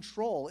really in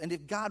control, and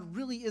if God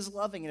really is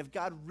loving, and if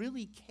God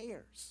really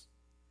cares,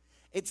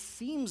 it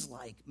seems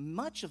like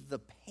much of the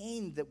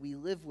pain that we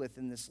live with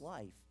in this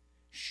life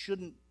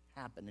shouldn't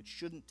happen. It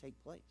shouldn't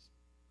take place.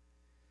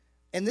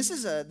 And there's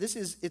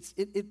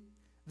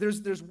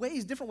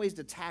different ways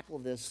to tackle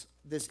this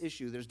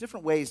issue. There's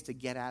different ways to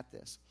get at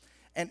this.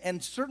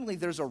 And certainly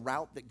there's a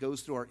route that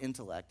goes through our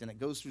intellect, and it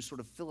goes through sort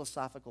of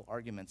philosophical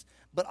arguments.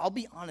 But I'll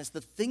be honest, the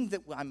thing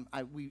that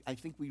I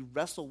think we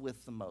wrestle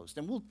with the most,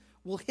 and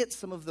we'll hit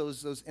some of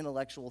those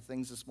intellectual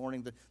things this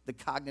morning, the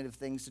cognitive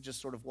things to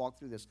just sort of walk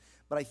through this.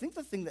 But I think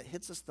the thing that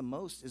hits us the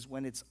most is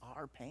when it's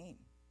our pain.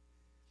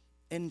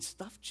 And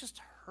stuff just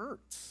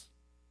hurts.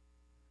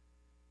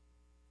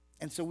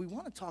 And so we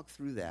want to talk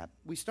through that.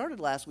 We started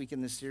last week in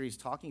this series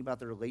talking about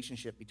the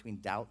relationship between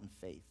doubt and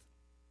faith.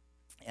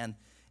 And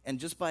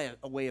just by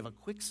a way of a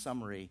quick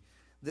summary,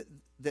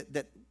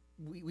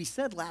 we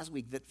said last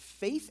week that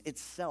faith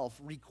itself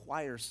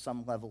requires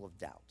some level of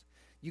doubt.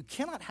 you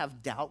cannot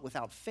have doubt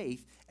without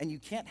faith, and you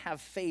can't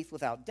have faith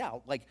without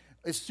doubt. Like,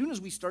 as soon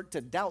as we start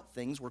to doubt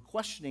things, we're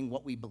questioning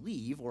what we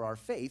believe or our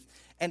faith,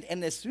 and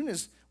as soon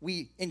as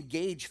we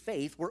engage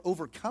faith, we're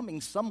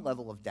overcoming some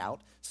level of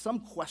doubt, some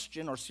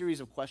question or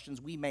series of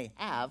questions we may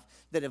have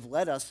that have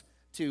led us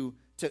to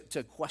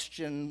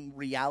question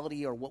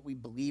reality or what we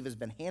believe has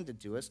been handed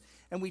to us.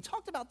 And we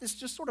talked about this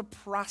just sort of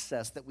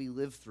process that we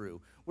live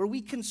through, where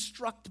we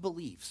construct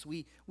beliefs,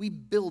 we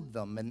build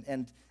them,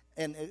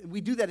 and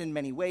we do that in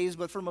many ways,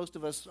 but for most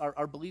of us,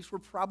 our beliefs were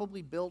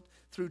probably built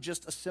through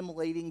just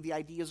assimilating the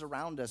ideas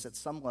around us at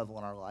some level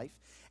in our life.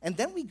 And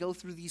then we go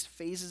through these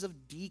phases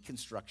of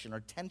deconstruction or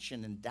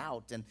tension and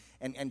doubt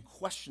and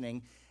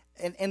questioning.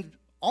 And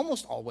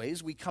almost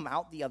always, we come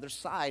out the other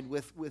side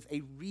with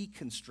a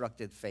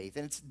reconstructed faith.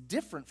 And it's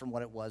different from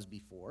what it was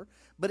before,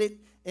 but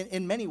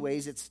in many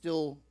ways, it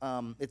still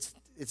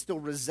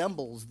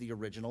resembles the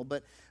original.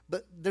 But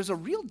there's a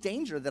real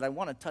danger that I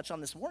want to touch on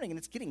this morning, and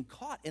it's getting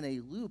caught in a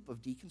loop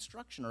of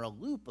deconstruction or a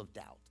loop of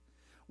doubt,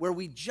 where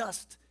we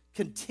just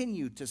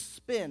continue to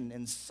spin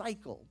and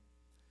cycle,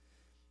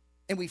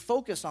 and we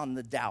focus on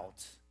the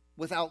doubt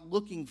without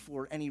looking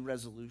for any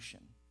resolution.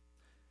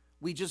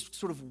 We just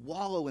sort of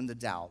wallow in the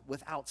doubt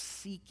without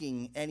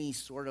seeking any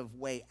sort of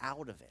way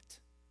out of it.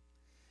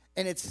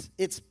 And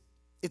it's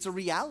a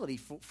reality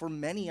for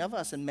many of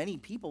us and many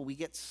people. We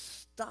get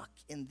stuck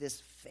in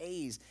this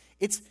phase.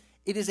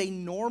 It is a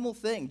normal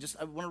thing.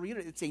 I want to read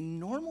it. It's a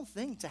normal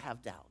thing to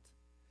have doubt.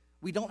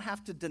 We don't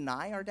have to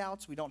deny our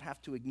doubts. We don't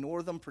have to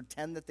ignore them,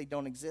 pretend that they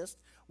don't exist.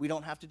 We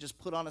don't have to just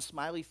put on a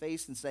smiley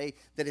face and say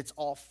that it's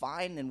all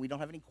fine and we don't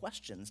have any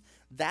questions.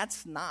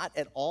 That's not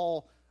at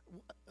all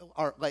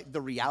like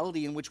the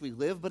reality in which we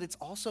live, but it's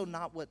also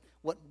not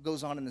what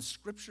goes on in the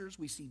scriptures.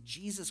 We see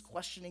Jesus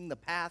questioning the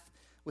path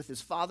with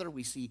his Father.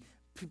 We see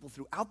people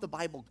throughout the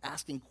Bible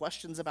asking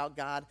questions about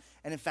God.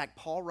 And in fact,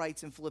 Paul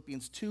writes in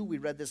Philippians 2, we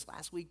read this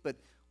last week, but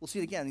we'll see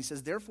it again. He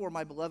says, "Therefore,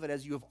 my beloved,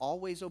 as you have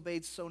always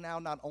obeyed, so now,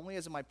 not only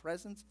as in my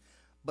presence,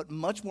 but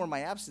much more in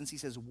my absence," he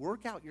says,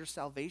 "work out your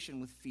salvation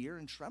with fear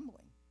and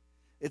trembling."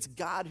 It's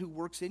God who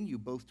works in you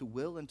both to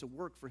will and to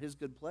work for his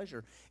good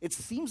pleasure. It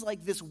seems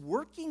like this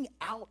working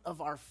out of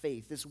our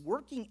faith, this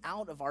working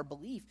out of our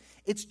belief,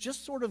 it's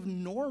just sort of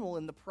normal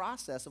in the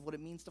process of what it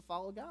means to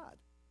follow God.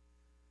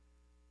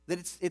 That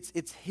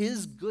it's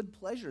his good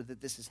pleasure that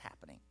this is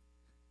happening.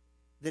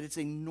 That it's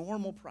a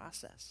normal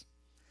process.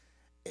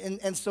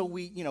 And so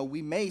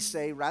we may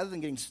say, rather than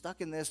getting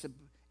stuck in this,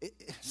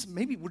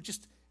 maybe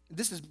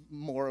this is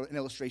more an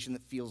illustration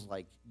that feels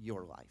like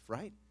your life,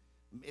 right?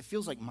 It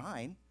feels like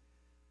mine.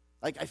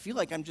 Like, I feel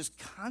like I'm just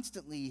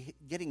constantly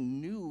getting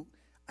new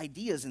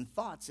ideas and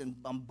thoughts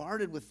and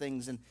bombarded with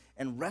things and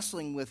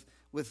wrestling with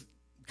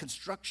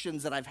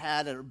constructions that I've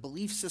had or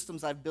belief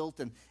systems I've built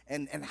and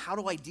how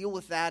do I deal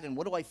with that and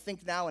what do I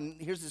think now and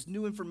here's this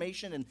new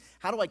information and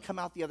how do I come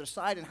out the other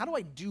side and how do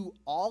I do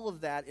all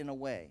of that in a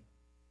way?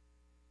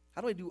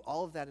 How do I do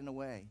all of that in a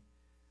way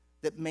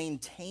that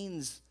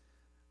maintains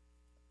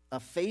a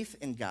faith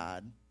in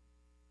God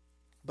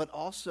but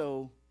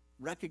also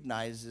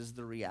recognizes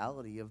the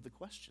reality of the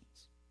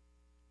questions?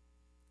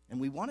 And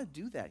we want to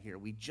do that here.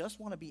 We just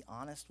want to be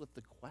honest with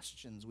the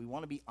questions. We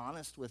want to be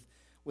honest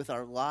with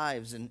our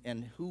lives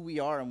and who we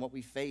are and what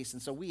we face.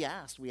 And so we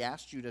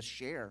asked you to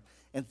share.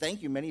 And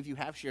thank you. Many of you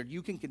have shared.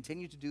 You can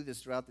continue to do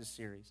this throughout this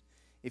series.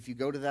 If you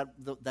go to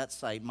that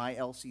site,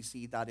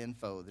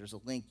 mylcc.info, there's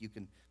a link. You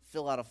can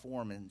fill out a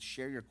form and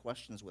share your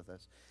questions with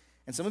us.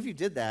 And some of you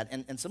did that,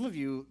 and some of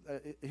you,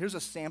 here's a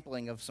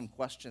sampling of some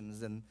questions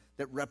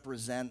that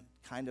represent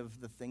kind of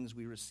the things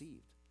we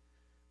received.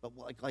 But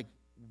like,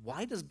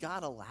 why does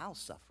God allow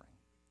suffering?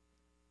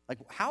 Like,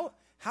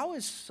 how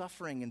is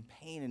suffering and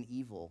pain and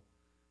evil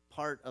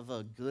part of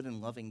a good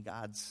and loving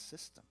God's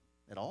system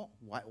at all?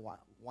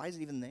 Why is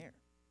it even there?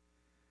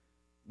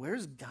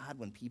 Where's God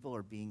when people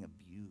are being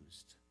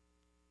abused?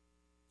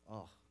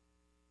 Oh,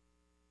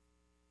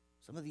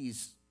 some of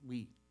these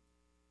we've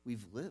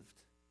lived.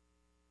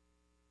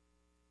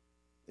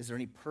 Is there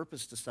any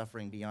purpose to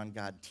suffering beyond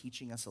God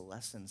teaching us a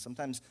lesson?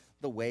 Sometimes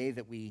the way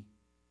that we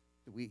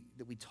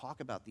talk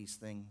about these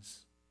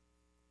things,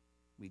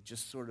 we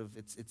just sort of,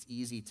 it's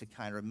easy to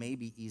kind of, or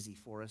maybe easy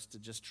for us to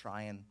just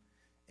try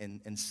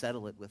and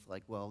settle it with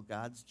like, well,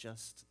 God's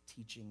just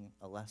teaching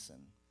a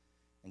lesson.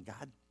 And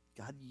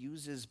God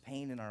uses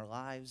pain in our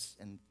lives,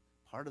 and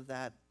part of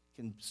that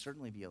can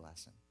certainly be a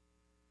lesson.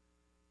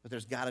 But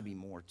there's got to be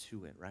more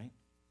to it, right?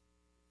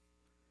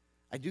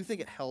 I do think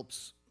it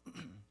helps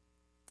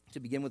to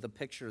begin with a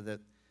picture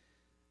that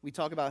we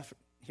talk about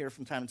here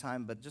from time to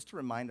time, but just to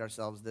remind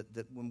ourselves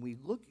that when we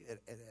look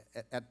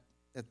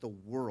at the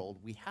world,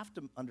 we have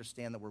to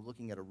understand that we're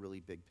looking at a really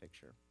big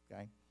picture,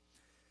 okay?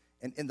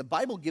 And the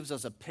Bible gives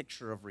us a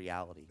picture of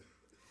reality.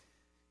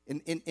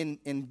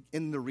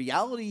 In the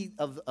reality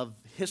of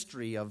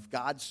history, of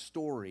God's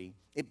story,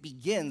 it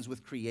begins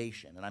with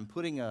creation, and I'm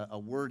putting a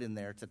word in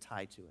there to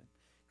tie to it.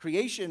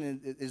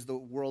 Creation is the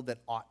world that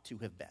ought to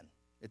have been.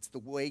 It's the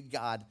way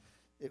God,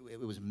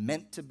 it was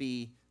meant to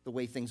be, the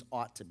way things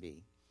ought to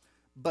be.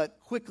 But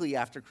quickly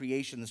after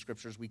creation in the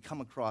scriptures, we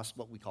come across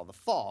what we call the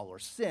fall, or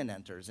sin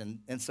enters.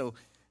 And so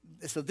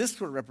this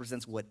sort of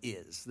represents what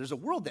is. There's a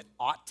world that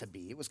ought to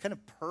be. It was kind of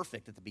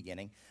perfect at the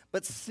beginning,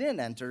 but sin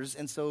enters,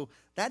 and so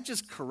that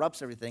just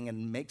corrupts everything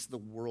and makes the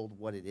world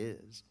what it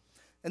is.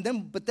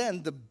 But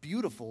then the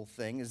beautiful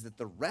thing is that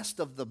the rest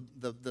of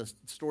the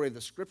story of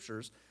the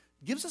scriptures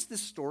gives us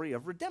this story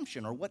of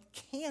redemption, or what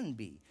can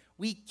be.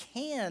 We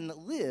can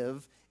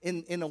live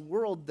in a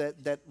world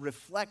that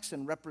reflects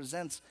and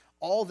represents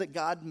all that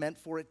God meant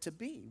for it to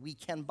be. We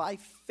can, by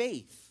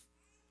faith,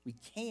 we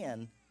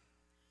can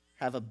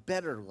have a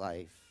better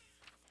life.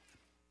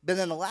 But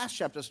then the last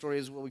chapter of the story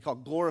is what we call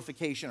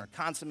glorification or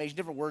consummation,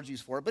 different words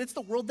used for it, but it's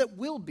the world that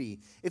will be.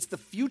 It's the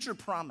future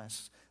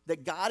promise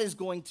that God is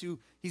going to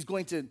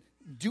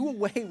do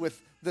away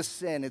with the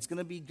sin. It's going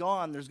to be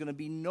gone. There's going to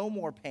be no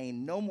more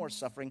pain, no more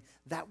suffering.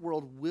 That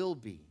world will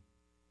be.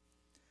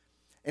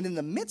 And in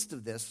the midst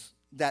of this,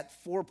 that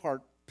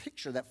four-part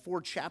picture, that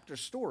four-chapter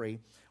story,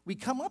 we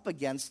come up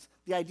against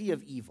the idea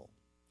of evil.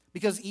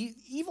 Because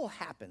evil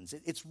happens.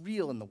 It's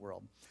real in the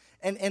world.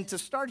 And to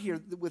start here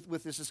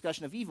with this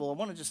discussion of evil, I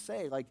want to just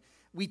say,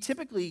 we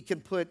typically can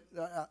put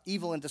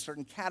evil into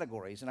certain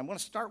categories. And I want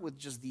to start with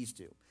just these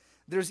two.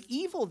 There's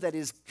evil that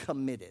is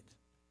committed,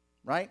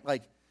 right?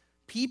 Like,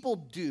 people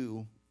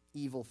do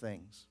evil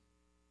things.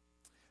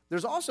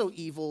 There's also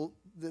evil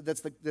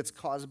that's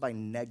caused by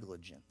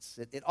negligence.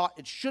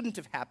 It shouldn't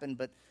have happened,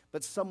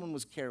 but someone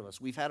was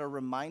careless. We've had a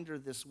reminder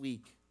this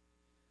week,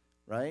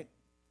 right,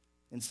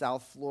 in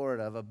South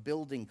Florida of a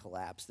building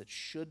collapse that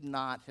should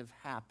not have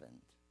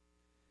happened.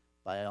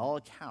 By all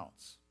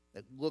accounts,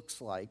 it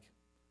looks like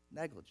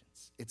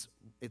negligence. It's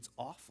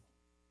awful,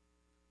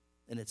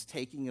 and it's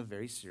taking a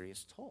very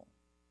serious toll.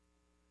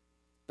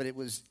 But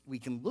we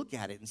can look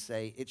at it and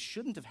say it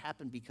shouldn't have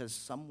happened because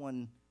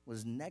someone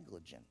was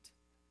negligent.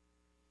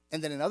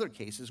 And then in other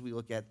cases, we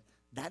look at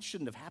that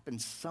shouldn't have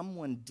happened.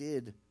 Someone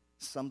did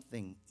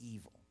something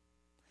evil.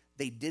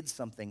 They did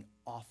something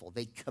awful.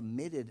 They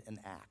committed an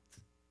act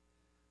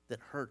that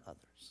hurt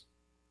others.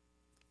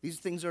 These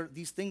things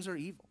are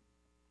evil.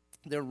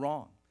 They're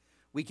wrong.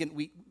 We can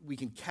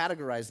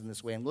categorize them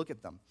this way and look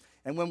at them.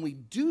 And when we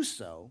do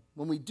so,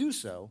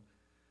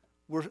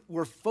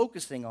 we're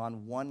focusing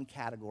on one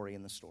category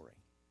in the story,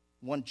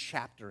 one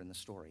chapter in the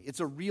story. It's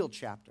a real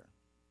chapter.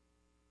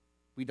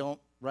 We don't,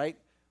 right?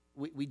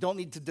 We don't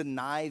need to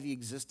deny the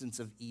existence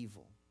of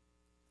evil.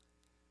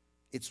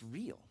 It's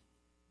real.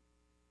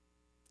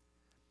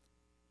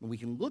 And we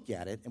can look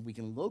at it and we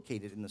can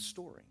locate it in the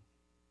story.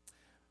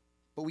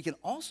 But we can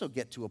also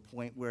get to a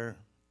point where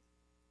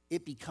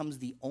it becomes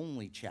the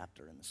only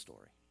chapter in the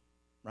story,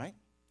 right?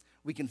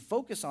 We can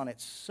focus on it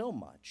so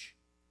much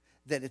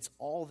that it's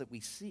all that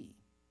we see.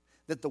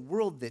 That the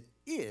world that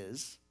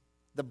is,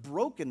 the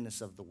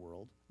brokenness of the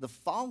world, the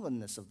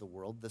fallenness of the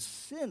world, the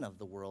sin of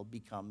the world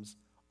becomes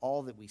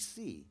all that we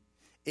see.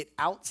 It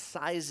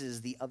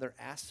outsizes the other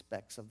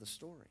aspects of the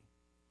story.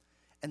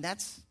 And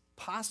that's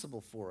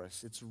possible for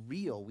us. It's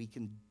real. We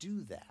can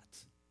do that.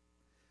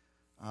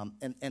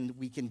 And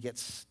we can get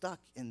stuck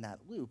in that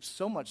loop,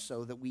 so much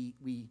so that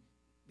we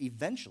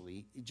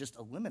eventually just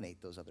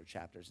eliminate those other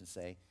chapters and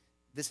say,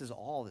 this is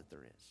all that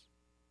there is.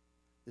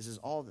 This is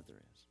all that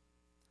there is.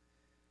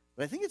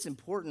 But I think it's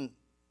important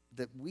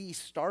that we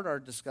start our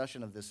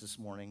discussion of this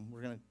morning.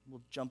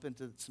 We'll jump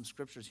into some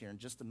scriptures here in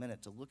just a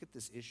minute to look at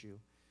this issue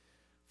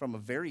from a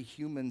very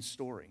human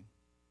story.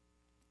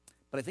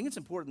 But I think it's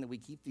important that we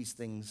keep these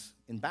things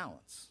in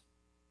balance,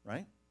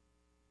 right?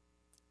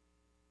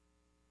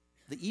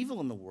 The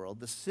evil in the world,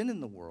 the sin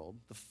in the world,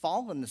 the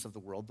fallenness of the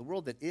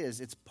world that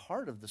is, it's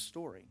part of the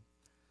story.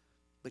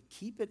 But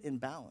keep it in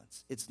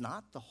balance. It's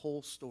not the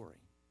whole story.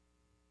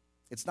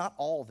 It's not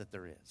all that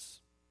there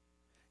is.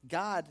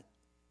 God,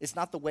 it's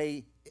not the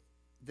way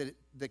that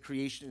the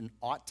creation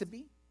ought to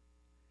be.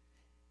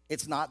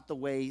 It's not the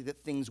way that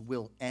things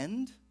will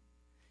end.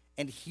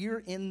 And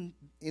here in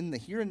the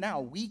here and now,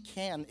 we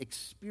can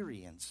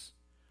experience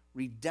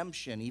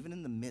redemption even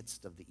in the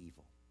midst of the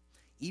evil.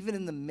 Even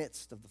in the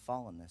midst of the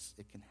fallenness,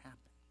 it can happen.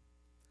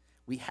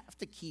 We have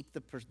to keep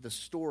the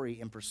story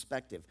in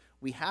perspective.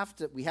 We have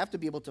to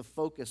be able to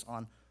focus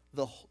on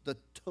the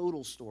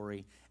total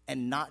story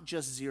and not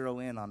just zero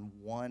in on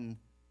one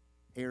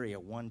area,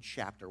 one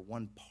chapter,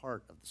 one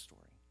part of the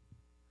story.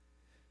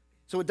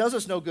 So it does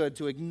us no good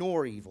to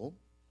ignore evil,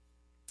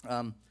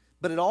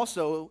 but it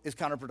also is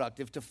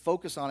counterproductive to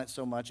focus on it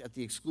so much at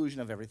the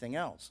exclusion of everything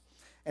else.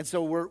 And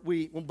so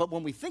but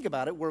when we think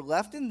about it, we're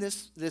left in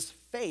this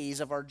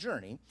phase of our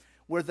journey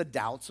where the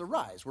doubts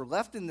arise. We're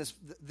left in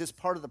this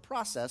part of the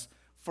process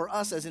for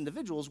us as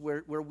individuals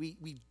where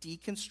we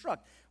deconstruct.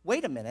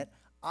 Wait a minute,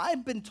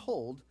 I've been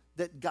told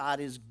that God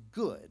is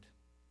good.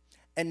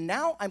 And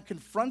now I'm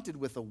confronted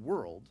with a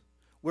world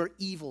where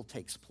evil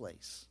takes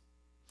place.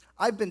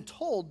 I've been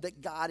told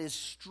that God is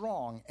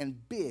strong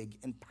and big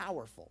and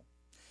powerful.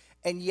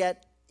 And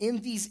yet,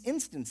 in these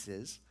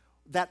instances,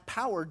 that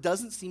power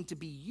doesn't seem to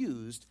be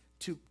used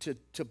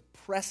to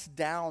press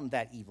down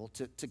that evil,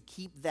 to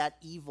keep that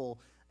evil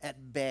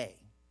at bay.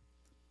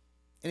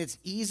 And it's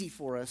easy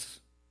for us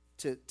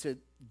to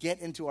get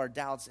into our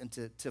doubts and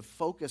to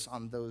focus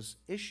on those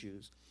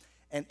issues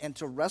and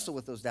to wrestle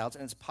with those doubts,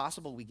 and it's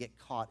possible we get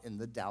caught in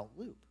the doubt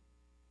loop.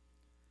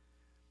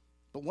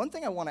 But one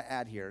thing I want to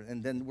add here,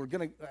 and then we're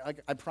going to,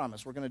 I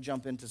promise, we're going to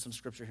jump into some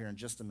scripture here in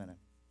just a minute.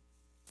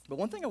 But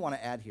one thing I want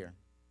to add here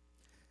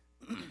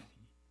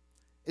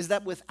is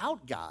that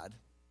without God,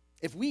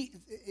 if we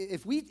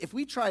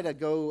try to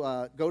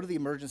go to the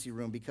emergency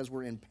room because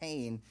we're in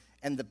pain,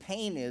 and the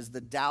pain is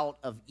the doubt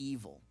of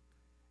evil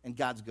and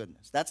God's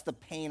goodness, that's the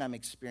pain I'm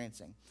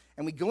experiencing,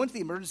 and we go into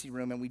the emergency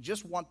room and we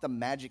just want the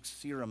magic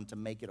serum to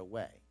make it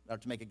away, or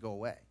to make it go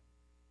away.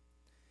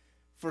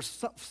 For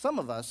some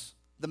of us,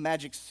 the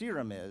magic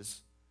serum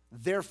is,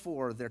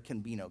 therefore there can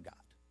be no God.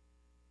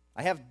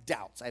 I have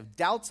doubts. I have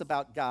doubts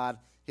about God,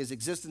 his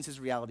existence, his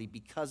reality,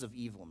 because of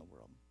evil in the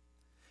world.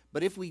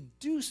 But if we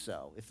do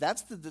so, if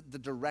that's the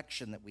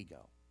direction that we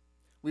go,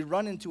 we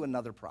run into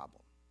another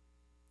problem.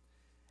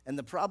 And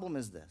the problem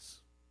is this.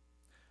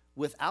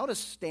 Without a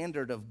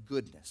standard of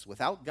goodness,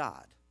 without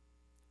God,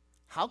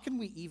 how can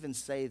we even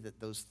say that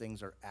those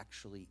things are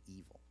actually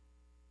evil?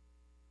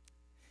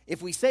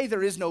 If we say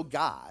there is no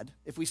God,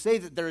 if we say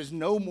that there is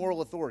no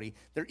moral authority,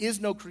 there is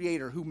no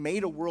creator who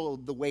made a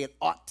world the way it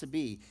ought to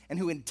be and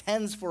who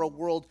intends for a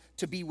world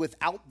to be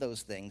without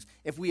those things,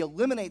 if we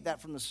eliminate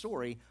that from the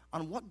story,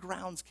 on what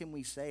grounds can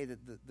we say that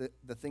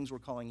the things we're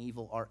calling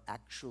evil are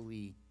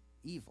actually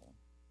evil?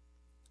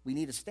 We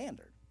need a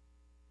standard.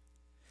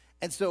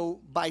 And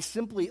so by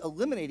simply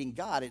eliminating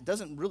God, it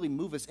doesn't really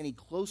move us any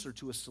closer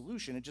to a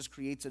solution. It just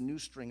creates a new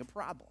string of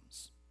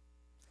problems.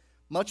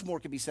 Much more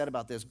can be said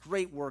about this.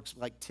 Great works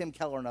like Tim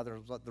Keller and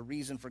others, The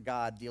Reason for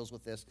God, deals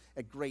with this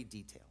at great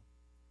detail.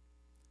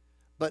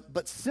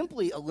 But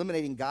simply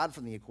eliminating God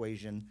from the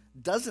equation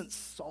doesn't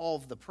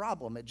solve the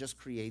problem. It just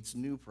creates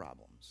new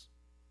problems.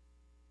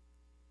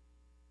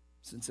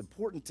 So it's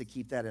important to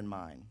keep that in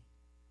mind.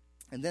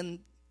 And then,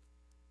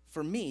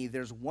 for me,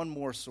 there's one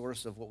more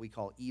source of what we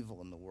call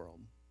evil in the world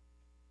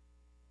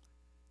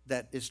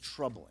that is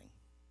troubling.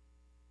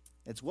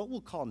 It's what we'll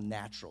call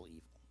natural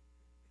evil,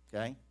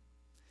 okay?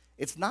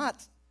 It's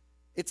not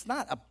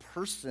a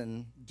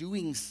person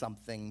doing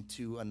something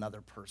to another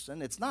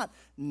person. It's not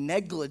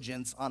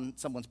negligence on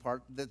someone's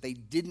part that they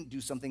didn't do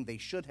something they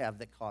should have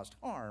that caused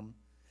harm.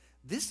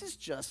 This is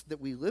just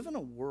that we live in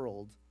a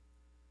world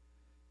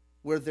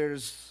where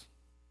there's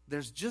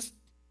just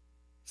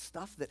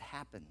stuff that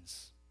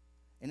happens,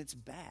 and it's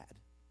bad.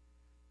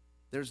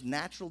 There's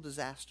natural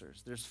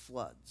disasters. There's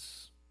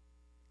floods.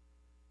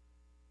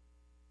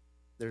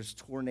 There's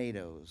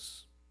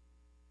tornadoes.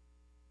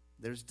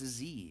 There's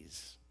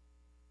disease.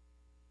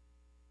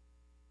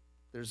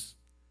 There's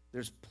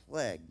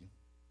plague.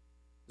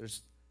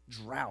 There's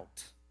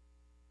drought.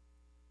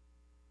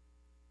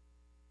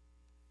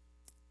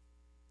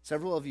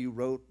 Several of you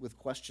wrote with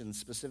questions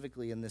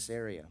specifically in this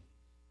area.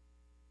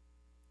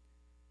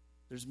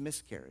 There's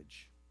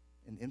miscarriage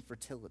and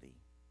infertility.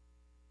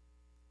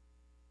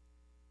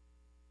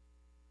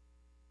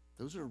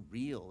 Those are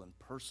real and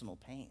personal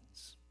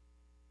pains.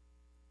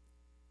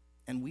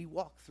 And we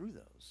walk through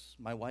those.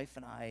 My wife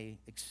and I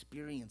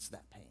experience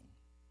that pain.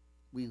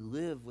 We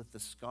live with the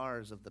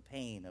scars of the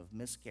pain of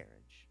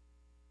miscarriage.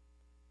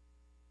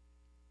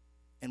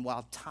 And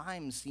while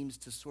time seems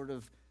to sort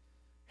of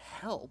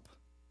help,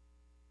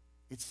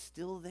 it's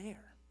still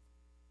there.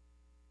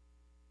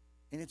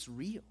 And it's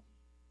real.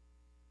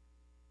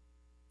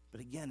 But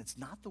again, it's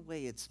not the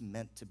way it's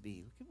meant to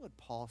be. Look at what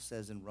Paul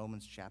says in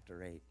Romans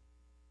chapter 8.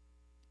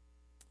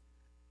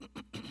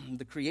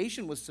 The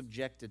creation was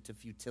subjected to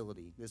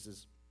futility. This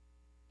is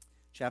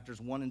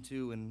chapters 1 and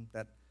 2 in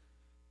that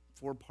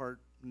 4-part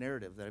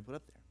narrative that I put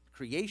up there.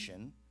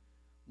 Creation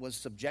was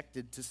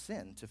subjected to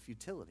sin, to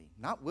futility,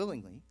 not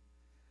willingly,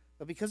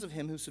 but because of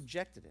him who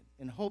subjected it,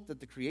 in hope that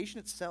the creation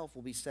itself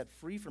will be set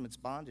free from its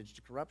bondage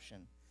to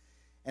corruption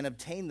and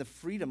obtain the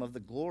freedom of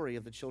the glory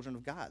of the children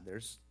of God.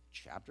 There's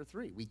chapter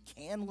 3. We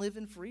can live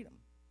in freedom.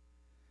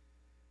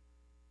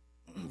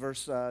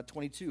 Verse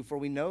 22, for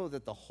we know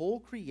that the whole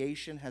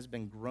creation has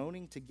been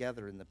groaning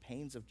together in the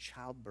pains of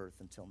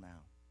childbirth until now.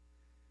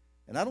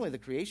 And not only the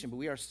creation, but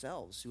we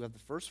ourselves, who have the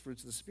first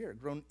fruits of the Spirit,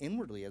 groan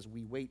inwardly as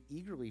we wait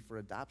eagerly for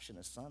adoption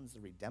as sons, the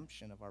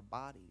redemption of our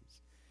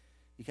bodies.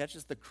 You catch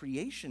this? The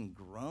creation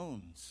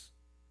groans.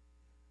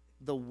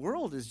 The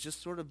world has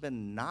just sort of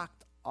been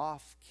knocked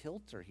off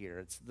kilter here.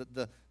 It's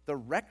the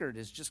record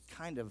is just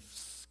kind of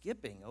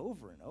skipping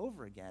over and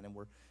over again, and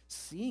we're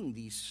seeing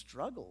these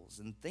struggles,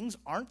 and things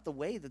aren't the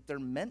way that they're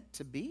meant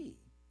to be.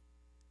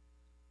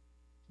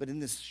 But in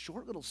this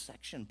short little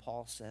section,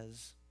 Paul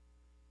says,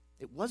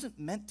 it wasn't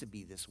meant to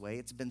be this way.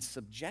 It's been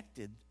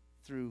subjected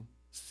through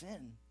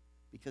sin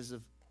because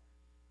of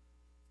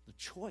the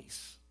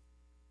choice.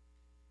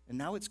 And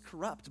now it's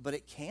corrupt, but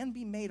it can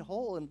be made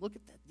whole. And look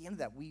at that, at the end of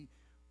that, we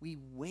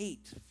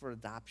wait for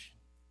adoption,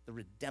 the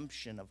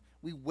redemption of,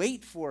 we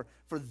wait for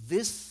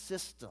this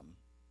system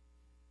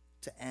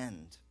to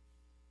end.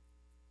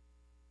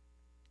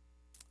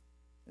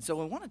 And so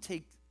I want to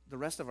take the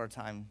rest of our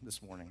time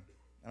this morning,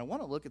 and I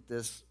want to look at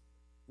this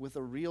with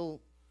a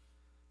real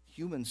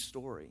human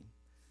story.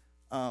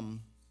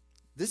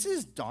 This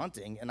is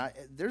daunting, and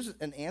there's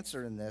an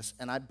answer in this,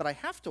 but I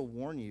have to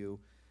warn you,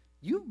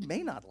 you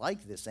may not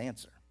like this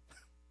answer,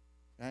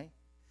 okay?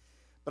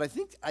 But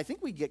I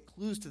think we get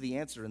clues to the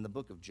answer in the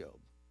book of Job,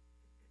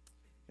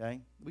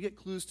 okay? We get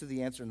clues to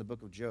the answer in the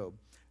book of Job.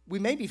 We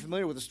may be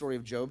familiar with the story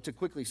of Job. To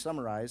quickly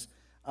summarize,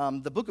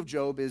 the book of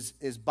Job is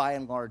by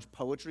and large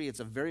poetry. It's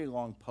a very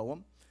long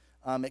poem.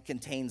 It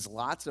contains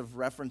lots of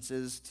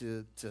references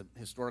to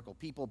historical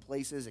people,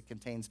 places. It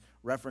contains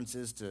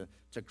references to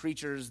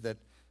creatures that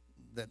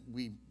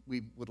we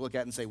would look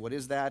at and say, what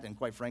is that? And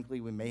quite frankly,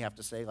 we may have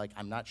to say, like,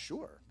 I'm not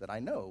sure that I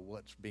know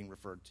what's being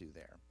referred to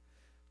there.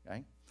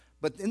 Okay?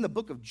 But in the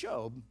book of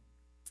Job,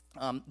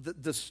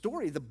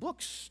 the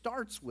book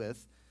starts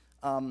with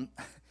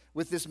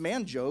this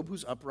man Job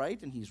who's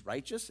upright and he's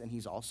righteous and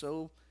he's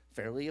also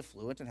fairly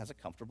affluent and has a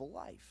comfortable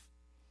life.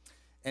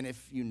 And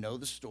if you know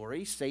the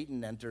story,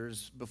 Satan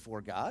enters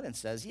before God and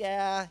says,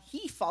 yeah,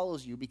 he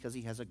follows you because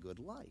he has a good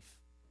life,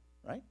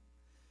 right?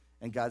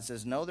 And God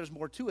says, no, there's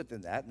more to it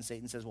than that. And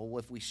Satan says, well,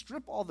 if we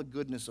strip all the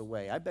goodness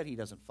away, I bet he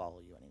doesn't follow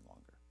you any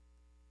longer,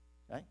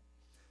 okay?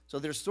 So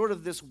there's sort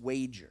of this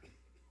wager.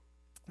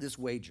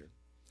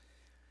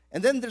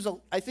 And then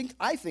I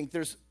think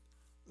there's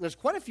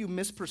quite a few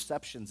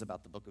misperceptions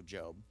about the book of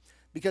Job,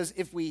 because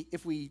if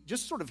we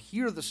just sort of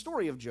hear the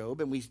story of Job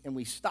and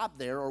we stop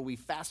there, or we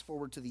fast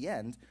forward to the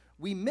end,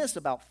 we miss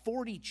about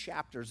 40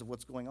 chapters of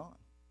what's going on.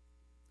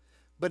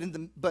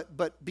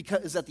 But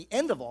because at the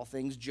end of all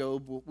things,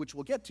 Job, which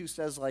we'll get to,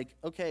 says, like,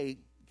 okay,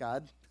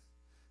 God,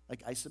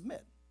 like, I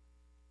submit.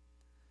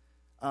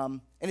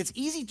 And it's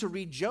easy to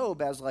read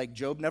Job as, like,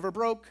 Job never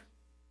broke.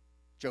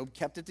 Job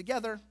kept it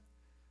together.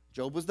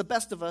 Job was the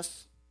best of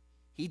us.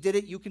 He did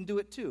it, you can do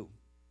it too.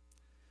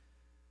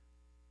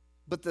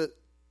 But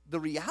the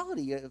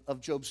reality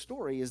of Job's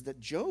story is that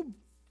Job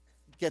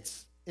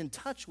gets in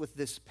touch with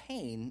this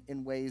pain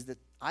in ways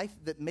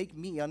that make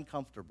me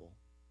uncomfortable.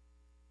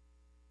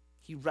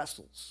 He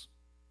wrestles.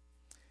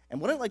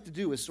 And what I'd like to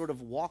do is sort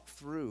of walk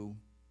through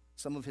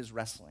some of his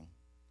wrestling.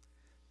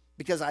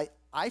 Because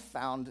I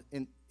find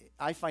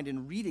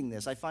in reading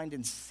this, I find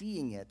in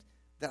seeing it,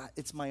 that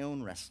it's my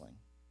own wrestling.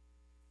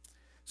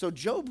 So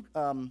Job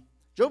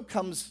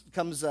comes,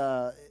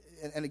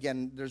 and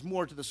again, there's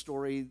more to the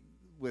story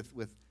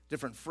with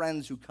different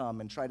friends who come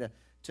and try to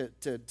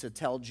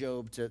tell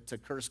Job to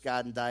curse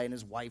God and die, and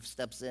his wife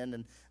steps in,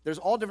 and there's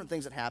all different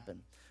things that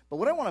happen. But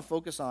what I want to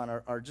focus on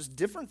are just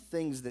different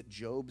things that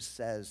Job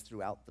says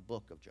throughout the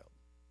book of Job.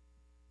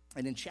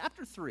 And in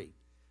chapter 3,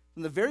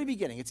 from the very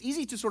beginning, it's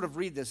easy to sort of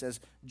read this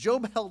as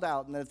Job held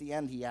out, and then at the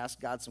end he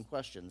asked God some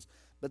questions.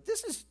 But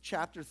this is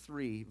chapter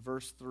 3,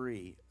 verse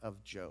 3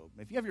 of Job.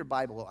 If you have your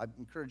Bible, I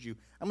encourage you,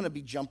 I'm going to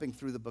be jumping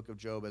through the book of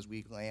Job as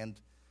we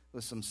land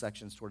with some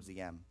sections towards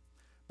the end.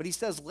 But he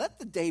says, let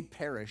the day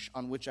perish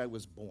on which I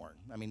was born.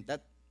 I mean,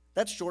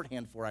 that's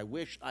shorthand for I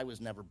wish I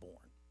was never born.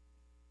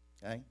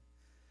 Okay?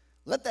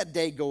 Let that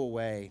day go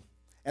away,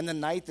 and the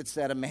night that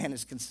said a man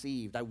is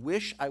conceived. I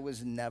wish I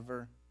was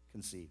never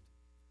conceived.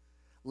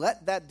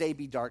 Let that day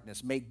be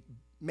darkness.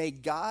 May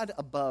God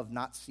above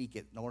not seek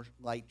it, nor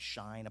light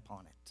shine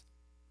upon it.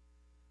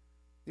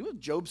 See what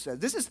Job said.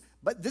 This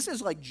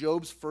is like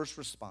Job's first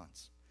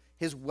response.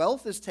 His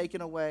wealth is taken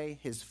away.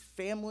 His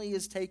family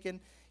is taken.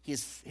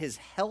 His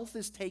health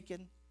is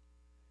taken.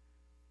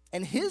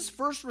 And his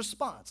first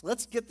response,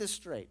 let's get this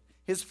straight.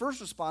 His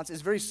first response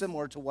is very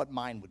similar to what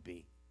mine would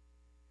be.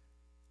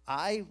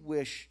 I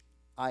wish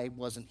I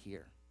wasn't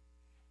here.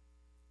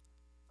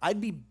 I'd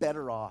be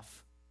better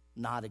off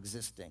not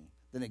existing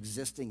than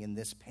existing in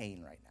this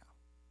pain right now.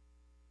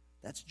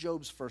 That's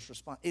Job's first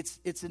response.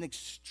 It's an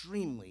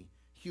extremely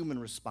human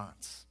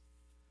response.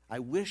 I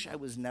wish I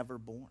was never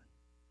born.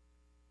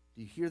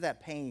 Do you hear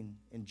that pain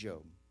in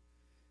Job?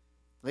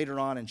 Later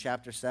on in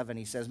chapter 7,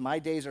 he says, my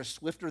days are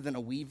swifter than a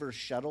weaver's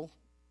shuttle.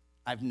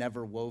 I've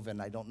never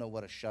woven. I don't know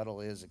what a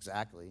shuttle is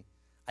exactly.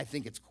 I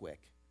think it's quick.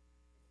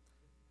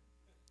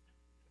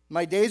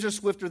 My days are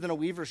swifter than a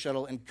weaver's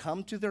shuttle and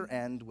come to their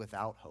end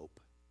without hope.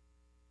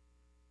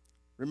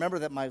 Remember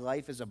that my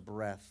life is a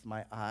breath.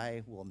 My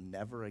eye will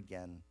never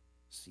again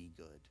see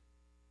good.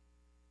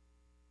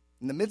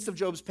 In the midst of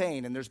Job's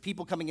pain, and there's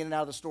people coming in and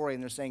out of the story,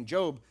 and they're saying,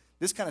 Job,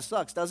 this kind of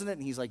sucks, doesn't it?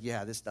 And he's like,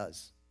 yeah, this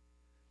does.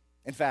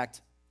 In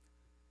fact,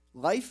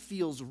 life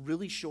feels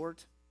really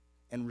short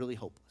and really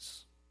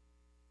hopeless.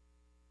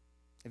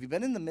 Have you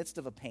been in the midst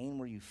of a pain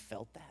where you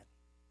felt that?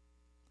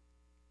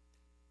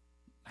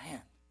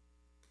 Man,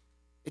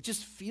 it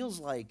just feels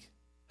like,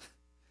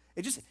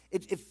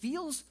 it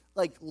feels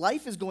like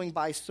life is going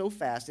by so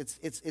fast,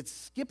 it's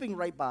skipping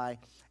right by,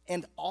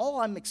 and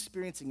all I'm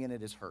experiencing in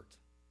it is hurt,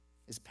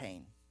 is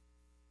pain.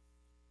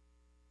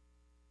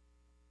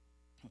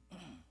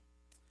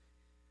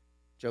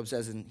 Job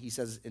says, and he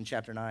says in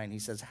chapter 9, he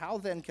says, how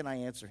then can I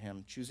answer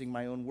him, choosing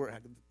my own word?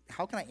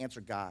 How can I answer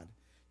God,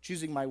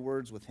 choosing my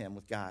words with him,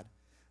 with God?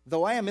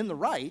 Though I am in the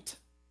right,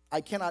 I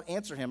cannot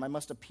answer him. I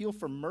must appeal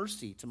for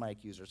mercy to my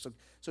accuser.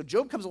 So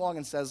Job comes along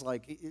and says,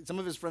 like, some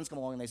of his friends come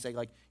along and they say,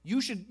 like,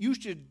 you should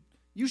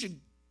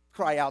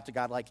cry out to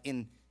God like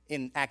in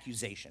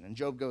accusation. And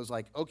Job goes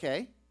like,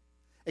 okay,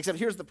 except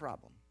here's the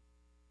problem.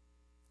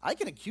 I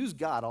can accuse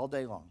God all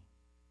day long.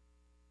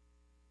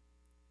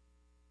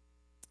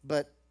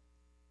 But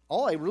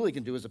all I really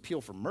can do is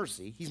appeal for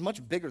mercy. He's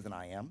much bigger than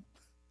I am.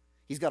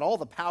 He's got all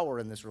the power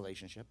in this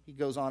relationship. He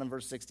goes on in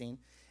verse 16,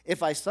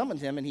 if I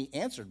summoned him and he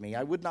answered me,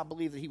 I would not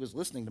believe that he was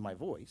listening to my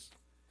voice.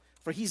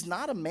 For he's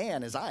not a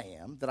man as I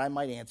am, that I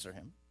might answer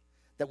him,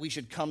 that we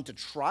should come to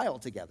trial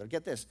together.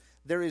 Get this,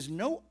 there is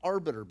no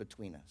arbiter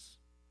between us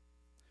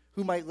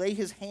who might lay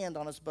his hand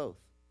on us both.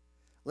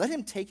 Let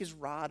him take his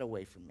rod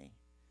away from me,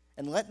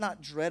 and let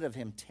not dread of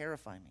him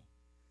terrify me.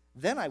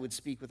 Then I would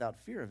speak without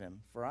fear of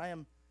him, for I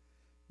am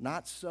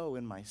not so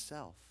in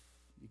myself.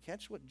 You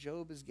catch what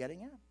Job is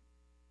getting at?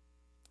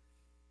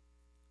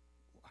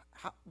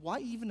 Why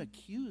even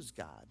accuse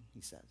God,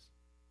 he says?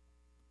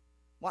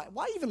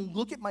 Why even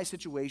look at my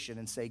situation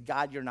and say,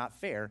 God, you're not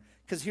fair?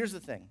 Because here's the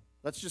thing.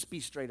 Let's just be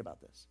straight about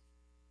this.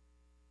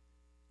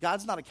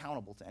 God's not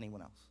accountable to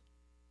anyone else.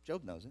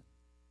 Job knows it.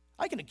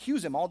 I can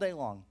accuse him all day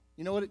long.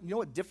 You know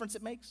what difference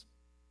it makes?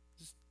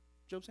 Is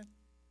Job saying?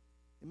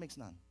 It makes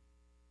none.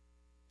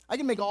 I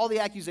can make all the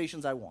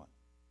accusations I want.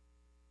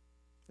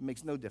 It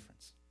makes no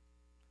difference.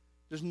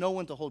 There's no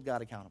one to hold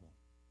God accountable.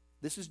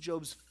 This is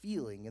Job's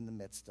feeling in the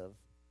midst of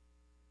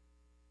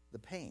the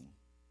pain.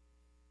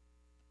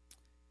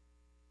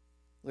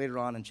 Later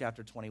on in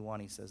chapter 21,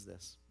 he says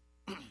this.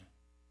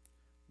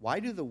 Why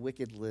do the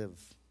wicked live,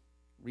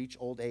 reach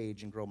old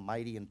age, and grow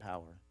mighty in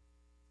power?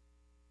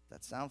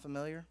 That sound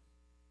familiar?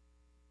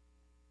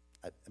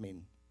 I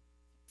mean,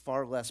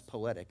 far less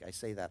poetic. I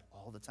say that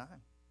all the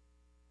time.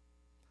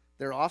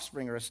 Their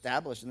offspring are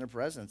established in their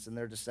presence, and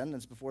their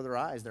descendants before their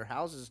eyes. Their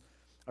houses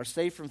are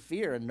safe from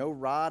fear, and no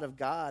rod of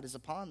God is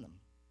upon them.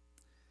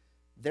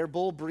 Their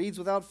bull breeds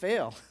without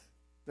fail.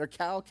 Their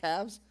cow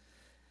calves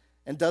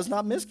and does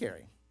not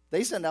miscarry.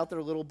 They send out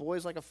their little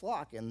boys like a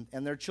flock, and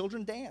their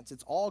children dance.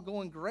 It's all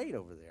going great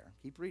over there.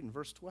 Keep reading,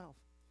 verse 12.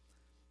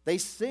 They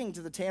sing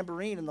to the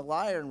tambourine and the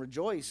lyre and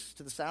rejoice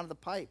to the sound of the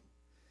pipe.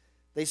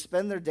 They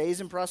spend their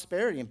days in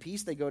prosperity. In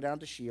peace they go down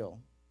to Sheol.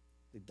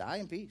 They die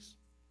in peace.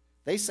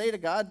 They say to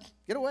God,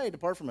 get away,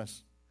 depart from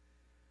us.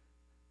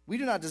 We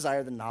do not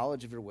desire the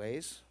knowledge of your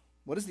ways.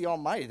 What is the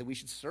Almighty that we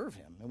should serve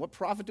him? And what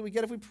profit do we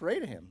get if we pray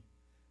to him?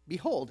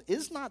 Behold,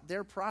 is not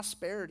their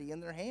prosperity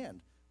in their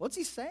hand? What's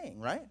he saying,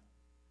 right?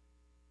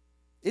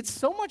 It's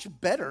so much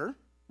better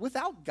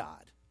without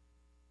God.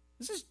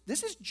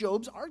 This is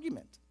Job's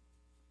argument.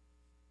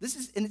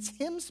 And it's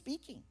him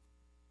speaking.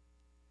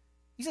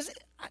 He says,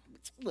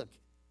 look,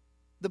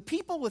 the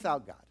people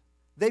without God,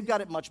 they've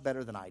got it much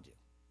better than I do.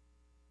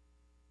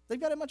 They've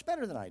got it much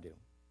better than I do.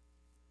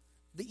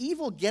 The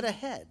evil get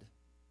ahead.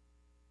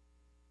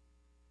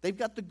 They've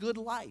got the good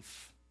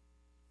life.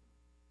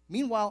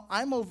 Meanwhile,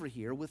 I'm over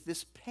here with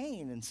this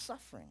pain and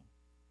suffering.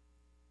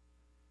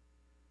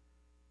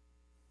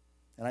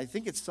 And I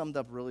think it's summed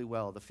up really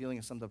well. The feeling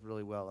is summed up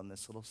really well in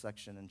this little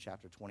section in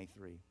chapter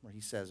 23, where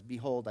he says,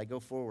 behold, I go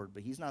forward,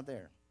 but he's not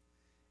there.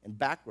 And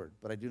backward,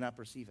 but I do not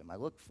perceive him. I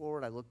look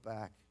forward, I look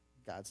back,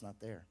 God's not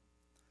there.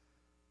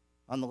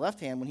 On the left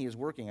hand, when he is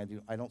working,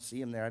 I don't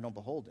see him there, I don't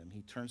behold him.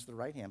 He turns to the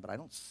right hand, but I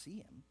don't see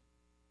him.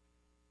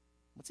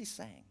 What's he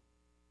saying?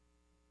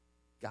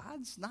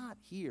 God's not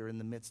here in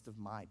the midst of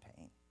my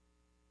pain.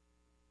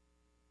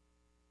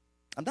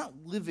 I'm not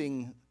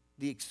living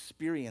the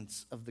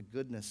experience of the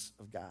goodness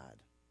of God.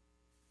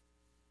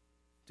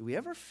 Do we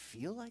ever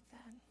feel like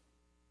that?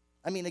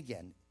 I mean,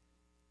 again,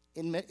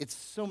 it's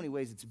so many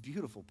ways it's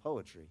beautiful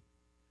poetry.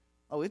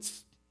 Oh,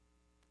 it's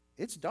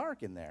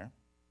dark in there.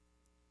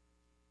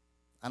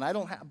 And I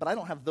don't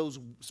have those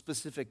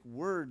specific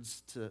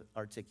words to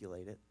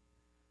articulate it.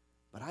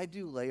 But I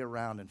do lay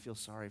around and feel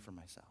sorry for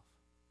myself.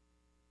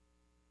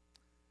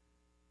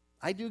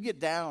 I do get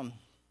down.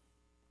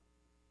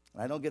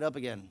 And I don't get up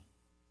again.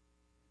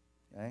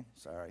 Okay?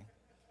 Sorry.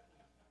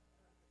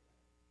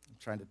 I'm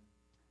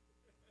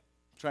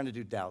trying to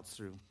do doubts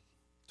through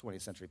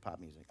 20th century pop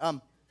music.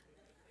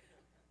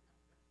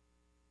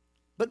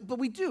 But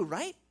we do,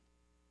 right?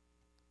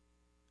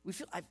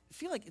 I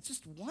feel like it's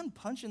just one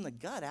punch in the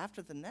gut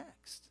after the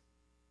next.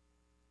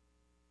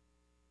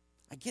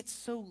 I get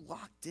so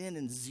locked in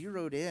and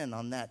zeroed in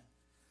on that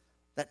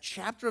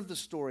chapter of the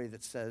story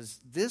that says,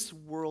 this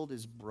world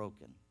is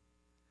broken.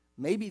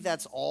 Maybe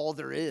that's all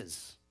there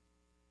is.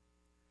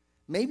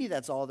 Maybe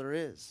that's all there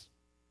is.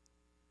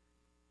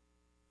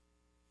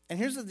 And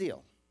here's the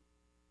deal.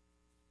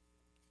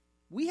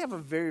 We have a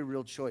very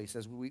real choice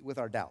with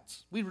our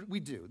doubts. We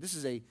do.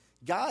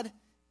 God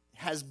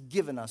has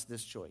given us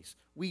this choice.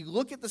 We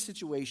look at the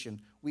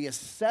situation. We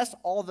assess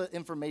all the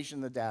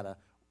information, the data.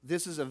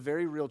 This is a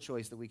very real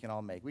choice that we can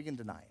all make. We can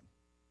deny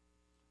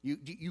him.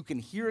 You can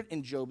hear it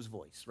in Job's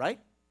voice, right?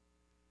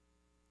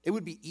 It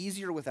would be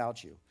easier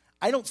without you.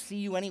 I don't see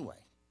you anyway.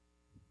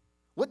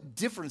 What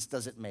difference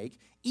does it make?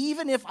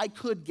 Even if I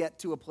could get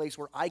to a place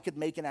where I could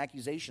make an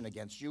accusation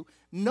against you,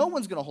 no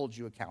one's going to hold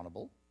you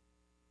accountable.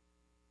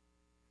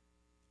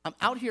 I'm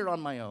out here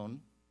on my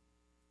own.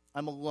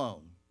 I'm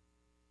alone.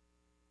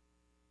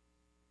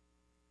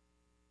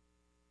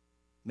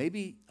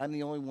 Maybe I'm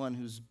the only one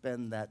who's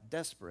been that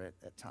desperate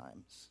at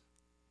times.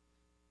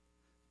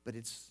 But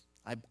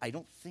I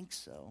don't think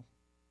so.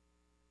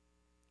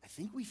 I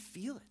think we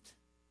feel it.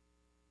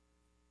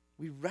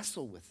 We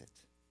wrestle with it.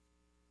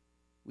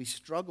 We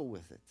struggle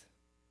with it.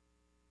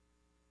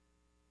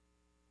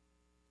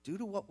 Due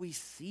to what we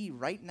see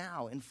right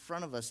now in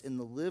front of us in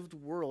the lived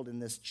world, in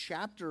this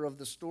chapter of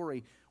the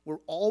story, where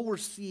all we're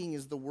seeing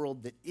is the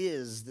world that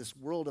is, this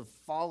world of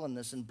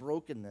fallenness and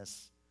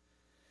brokenness,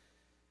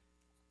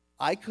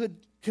 I could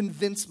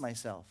convince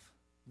myself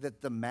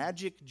that the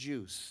magic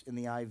juice in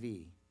the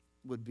IV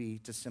would be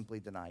to simply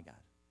deny God.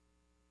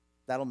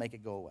 That'll make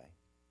it go away.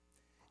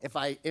 If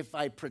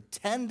I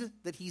pretend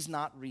that he's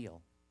not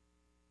real,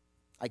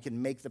 I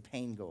can make the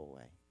pain go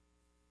away.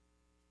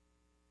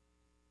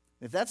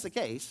 If that's the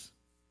case,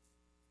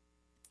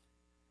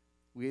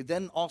 we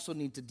then also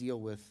need to deal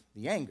with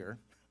the anger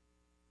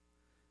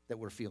that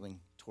we're feeling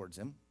towards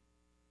him.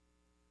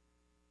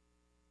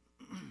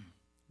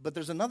 But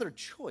there's another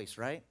choice,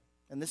 right?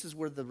 And this is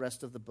where the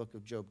rest of the book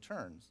of Job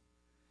turns.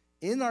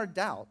 In our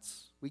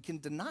doubts, we can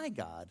deny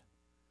God.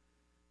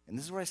 And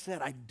this is where I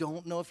said, I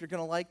don't know if you're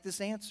going to like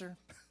this answer,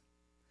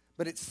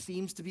 but it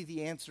seems to be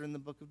the answer in the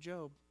book of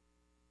Job.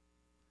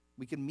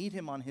 We can meet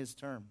him on his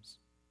terms.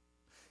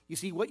 You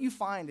see, what you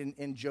find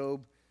in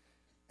Job,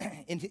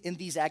 in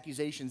these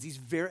accusations, these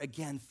very,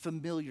 again,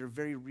 familiar,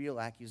 very real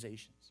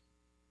accusations,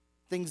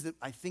 things that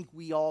I think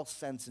we all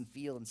sense and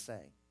feel and say.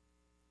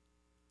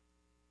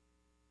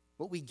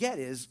 What we get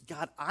is,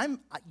 God,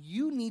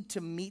 you need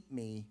to meet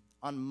me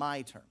on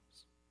my terms.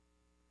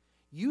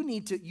 You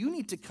need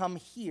to come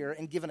here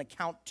and give an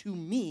account to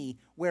me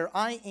where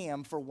I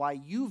am for why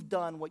you've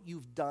done what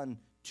you've done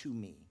to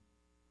me.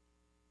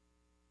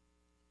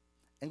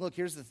 And look,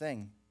 here's the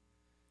thing.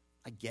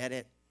 I get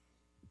it.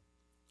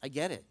 I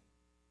get it.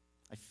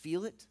 I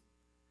feel it.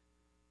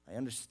 I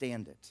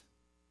understand it.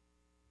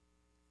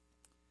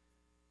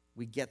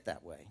 We get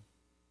that way.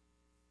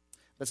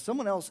 But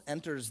someone else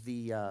enters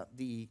the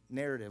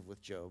narrative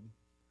with Job.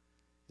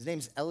 His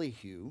name's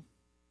Elihu,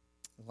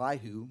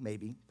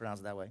 maybe, pronounce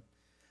it that way.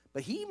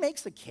 But he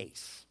makes a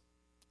case,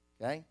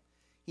 okay?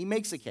 He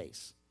makes a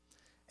case.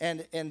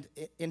 And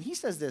he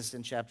says this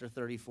in chapter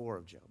 34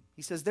 of Job.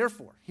 He says,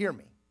 therefore, hear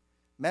me,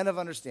 men of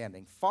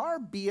understanding, far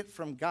be it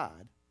from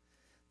God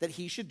that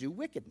he should do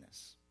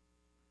wickedness,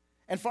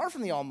 and far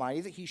from the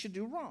Almighty that he should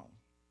do wrong.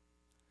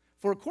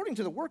 For according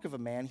to the work of a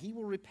man, he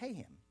will repay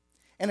him,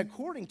 and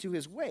according to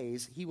his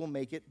ways, he will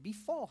make it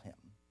befall him.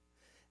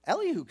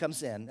 Elihu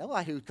comes in,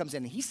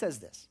 and he says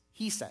this.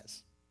 He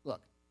says,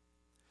 look,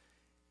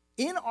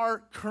 in our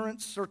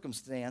current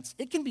circumstance,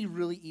 it can be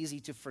really easy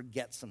to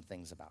forget some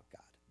things about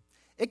God.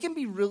 It can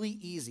be really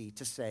easy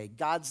to say,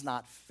 God's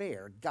not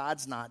fair,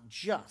 God's not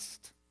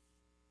just.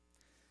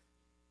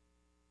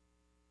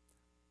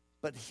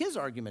 But his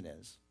argument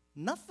is,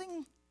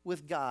 nothing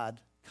with God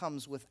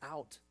comes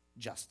without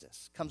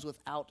justice, comes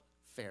without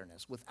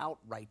fairness, without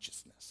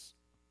righteousness.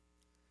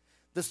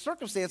 The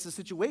circumstance, the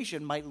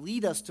situation might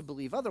lead us to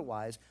believe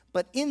otherwise,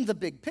 but in the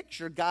big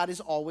picture, God is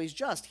always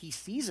just. He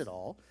sees it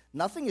all.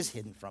 Nothing is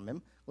hidden from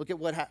him. Look at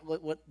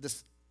what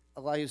this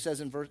Elihu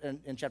says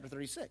in chapter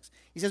 36.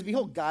 He says,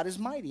 behold, God is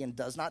mighty and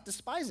does not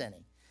despise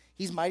any.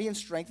 He's mighty in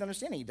strength and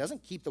understanding. He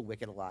doesn't keep the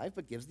wicked alive,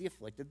 but gives the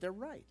afflicted their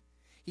right.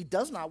 He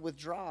does not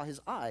withdraw his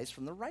eyes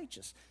from the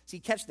righteous. See,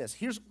 catch this.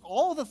 Here's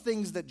all the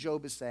things that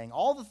Job is saying,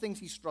 all the things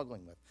he's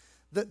struggling with.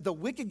 The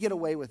wicked get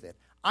away with it.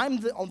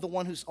 I'm the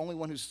only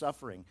one who's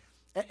suffering.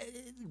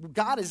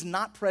 God is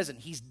not present.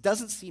 He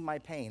doesn't see my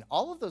pain.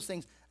 All of those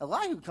things.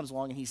 Elihu comes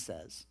along and he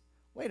says,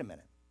 wait a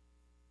minute.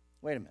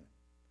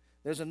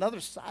 There's another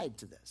side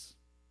to this.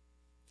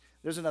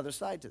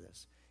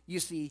 You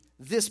see,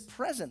 this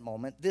present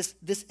moment,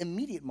 this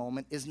immediate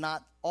moment is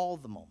not all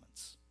the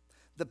moments.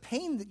 The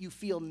pain that you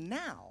feel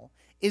now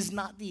is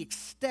not the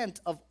extent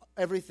of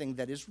everything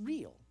that is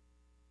real.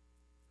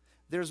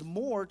 There's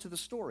more to the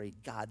story.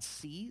 God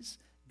sees,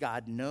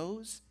 God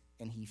knows,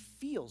 and he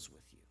feels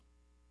with you.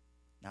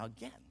 Now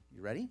again,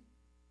 you ready?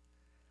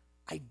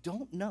 I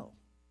don't know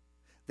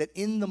that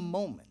in the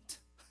moment,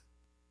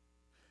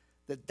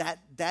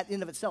 that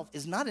in of itself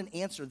is not an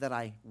answer that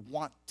I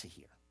want to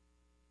hear.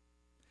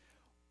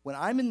 When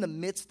I'm in the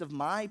midst of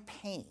my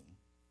pain,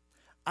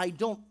 I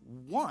don't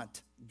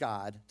want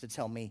God to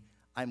tell me,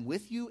 I'm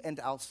with you and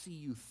I'll see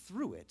you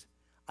through it.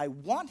 I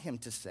want him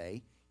to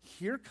say,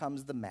 here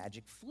comes the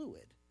magic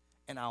fluid,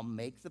 and I'll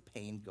make the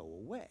pain go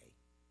away.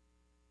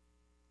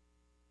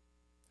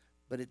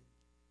 But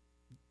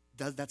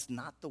that's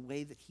not the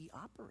way that he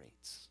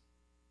operates.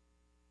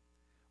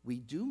 We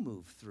do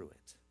move through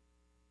it.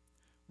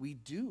 We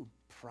do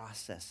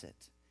process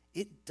it.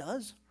 It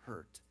does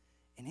hurt,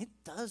 and it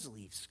does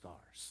leave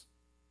scars.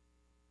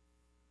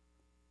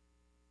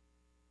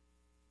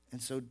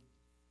 And so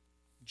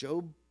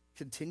Job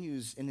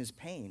continues in his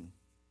pain,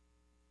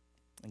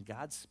 and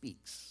God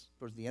speaks.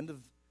 Towards the end of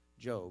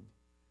Job,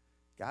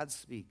 God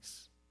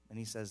speaks, and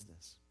he says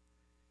this.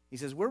 He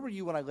says, where were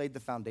you when I laid the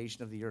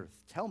foundation of the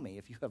earth? Tell me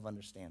if you have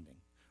understanding.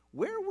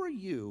 Where were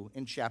you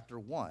in chapter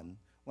 1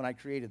 when I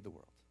created the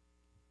world?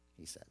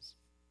 he says.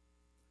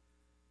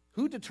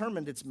 Who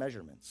determined its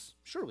measurements?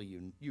 Surely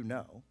you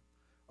know.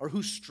 Or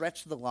who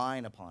stretched the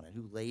line upon it?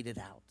 Who laid it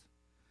out?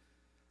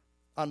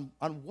 On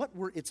what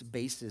were its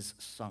bases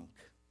sunk?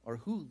 Or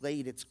who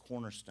laid its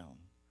cornerstone?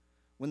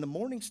 When the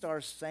morning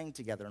stars sang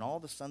together and all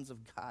the sons of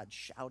God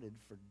shouted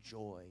for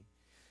joy.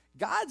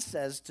 God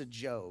says to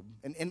Job,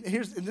 and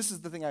this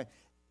is the thing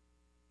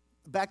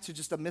back to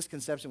just a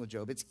misconception with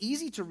Job. It's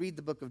easy to read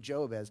the book of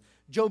Job as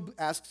Job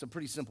asks a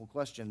pretty simple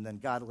question, then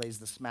God lays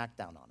the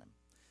smackdown on him.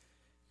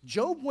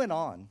 Job went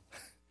on,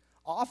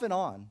 off and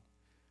on,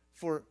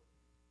 for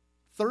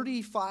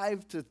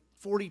 35 to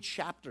 40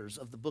 chapters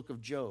of the book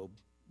of Job,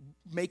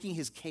 making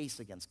his case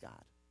against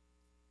God.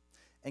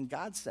 And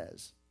God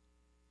says,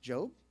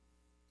 Job,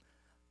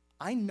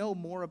 I know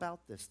more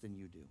about this than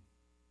you do.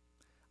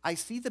 I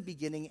see the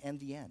beginning and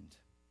the end.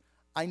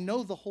 I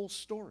know the whole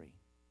story.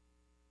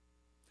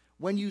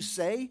 When you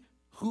say,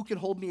 who can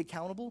hold me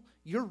accountable?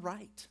 You're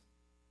right.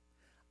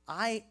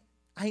 I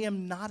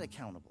am not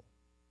accountable.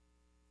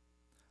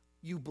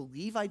 You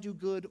believe I do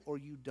good or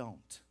you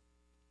don't.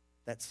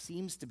 That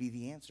seems to be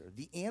the answer.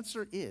 The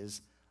answer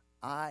is,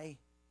 I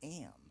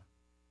am.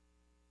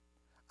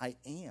 I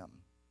am.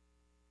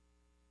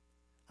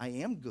 I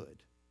am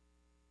good.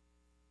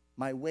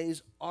 My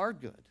ways are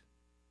good.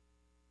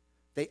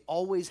 They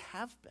always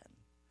have been.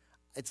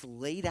 It's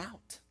laid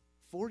out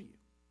for you.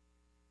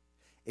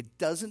 It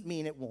doesn't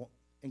mean it won't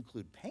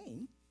include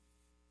pain,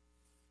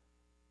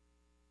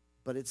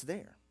 but it's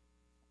there.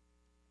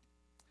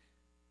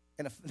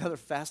 And another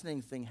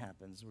fascinating thing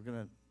happens. We're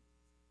going to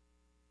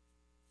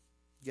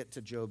get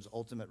to Job's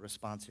ultimate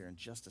response here in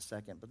just a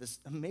second, but this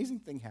amazing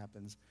thing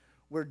happens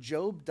where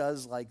Job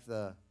does like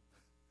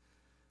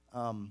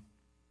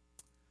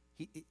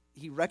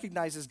he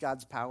recognizes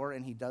God's power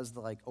and he does the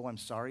like, oh, I'm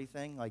sorry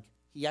thing. Like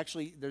he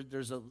actually,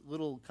 there's a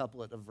little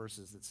couplet of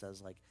verses that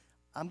says like,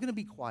 I'm going to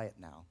be quiet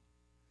now.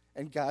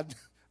 And God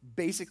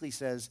basically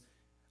says,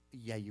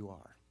 yeah, you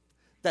are.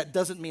 That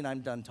doesn't mean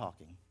I'm done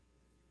talking.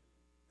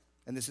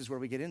 And this is where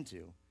we get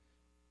into,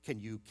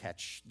 can you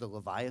catch the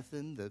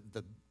Leviathan,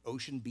 the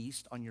ocean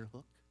beast on your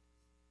hook?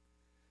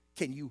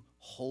 Can you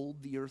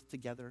hold the earth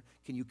together?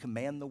 Can you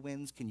command the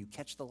winds? Can you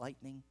catch the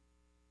lightning?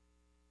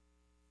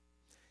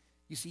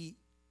 You see,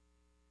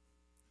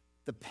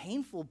 the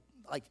painful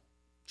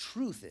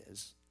truth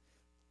is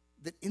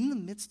that in the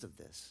midst of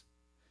this,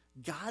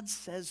 God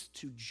says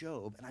to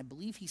Job, and I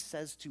believe he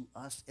says to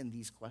us in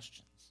these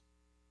questions,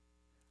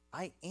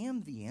 I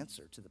am the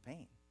answer to the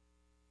pain.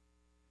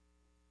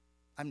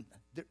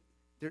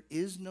 There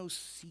is no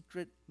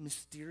secret,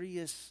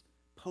 mysterious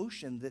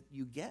potion that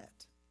you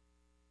get.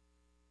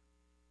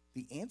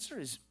 The answer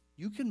is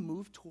you can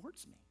move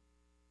towards me.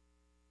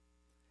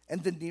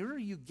 And the nearer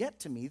you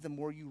get to me, the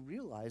more you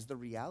realize the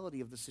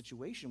reality of the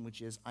situation,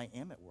 which is I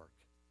am at work.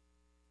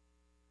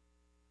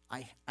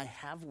 I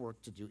have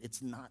work to do.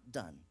 It's not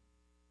done.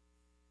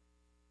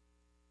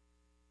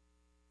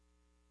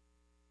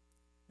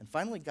 And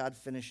finally, God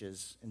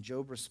finishes, and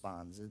Job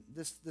responds. And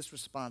this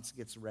response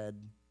gets read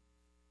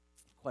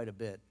quite a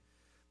bit.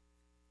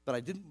 But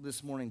I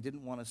this morning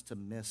didn't want us to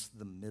miss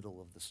the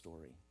middle of the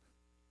story,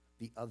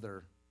 the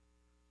other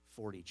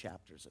 40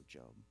 chapters of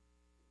Job.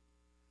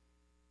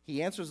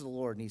 He answers the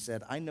Lord, and he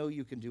said, I know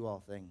you can do all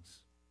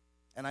things,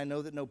 and I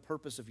know that no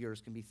purpose of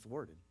yours can be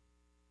thwarted.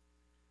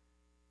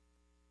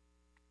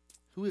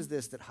 Who is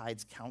this that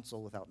hides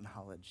counsel without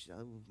knowledge?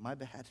 Oh, my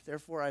bad.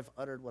 Therefore, I've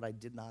uttered what I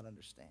did not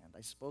understand.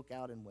 I spoke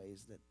out in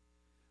ways that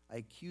I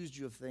accused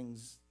you of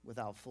things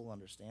without full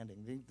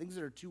understanding, things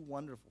that are too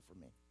wonderful for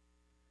me.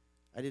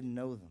 I didn't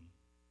know them.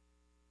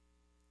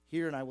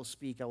 Hear and I will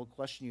speak. I will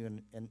question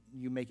you, and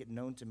you make it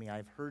known to me.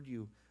 I've heard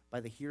you by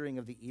the hearing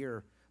of the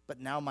ear, but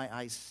now my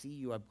eyes see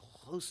you. I'm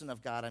close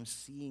enough, God. I'm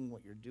seeing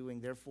what you're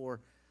doing.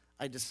 Therefore,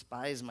 I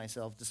despise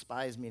myself.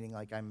 Despise meaning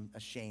like I'm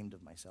ashamed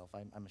of myself.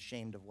 I'm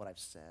ashamed of what I've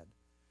said.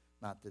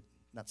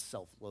 Not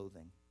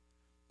self-loathing,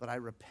 but I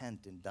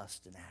repent in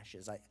dust and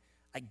ashes.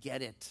 I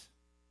get it.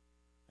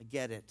 I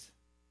get it.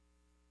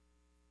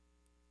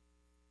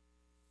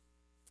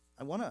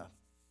 I want to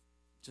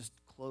just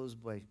close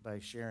by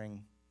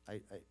sharing,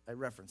 I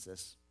reference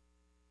this.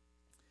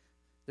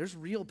 There's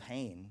real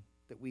pain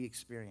that we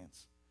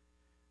experience.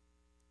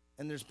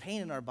 And there's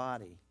pain in our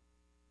body,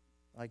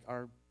 like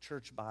our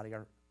church body.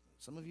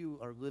 Some of you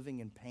are living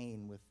in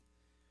pain with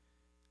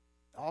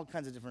all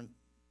kinds of different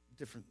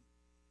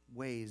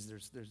ways.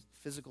 There's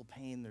physical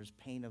pain, there's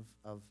pain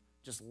of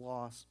just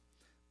loss.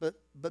 But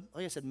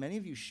like I said, many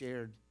of you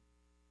shared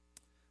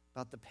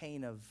about the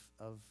pain of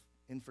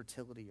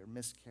infertility or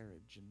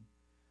miscarriage.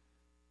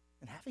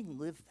 And having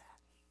lived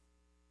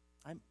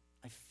that,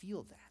 I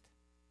feel that.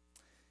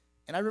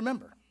 And I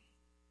remember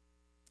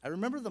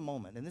the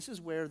moment, and this is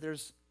where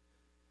there's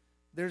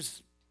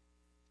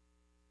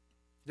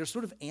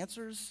sort of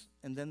answers,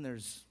 and then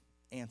there's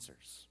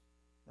answers,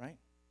 right?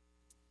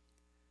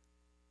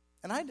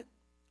 And I'd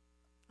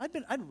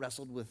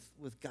wrestled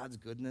with God's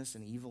goodness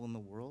and evil in the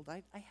world.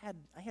 I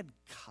had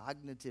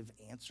cognitive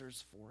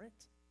answers for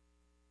it,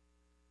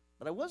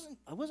 but I wasn't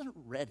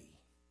ready.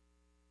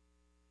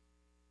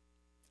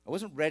 I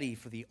wasn't ready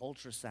for the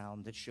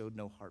ultrasound that showed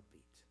no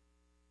heartbeat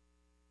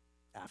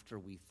after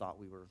we thought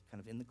we were kind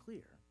of in the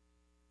clear.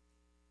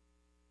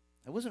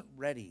 I wasn't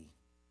ready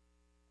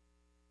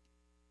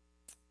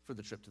for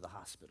the trip to the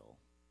hospital,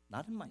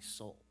 not in my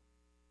soul.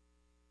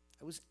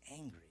 I was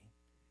angry.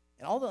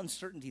 And all the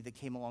uncertainty that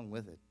came along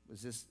with it.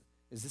 Is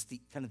this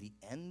the kind of the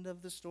end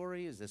of the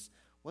story?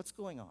 What's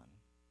going on?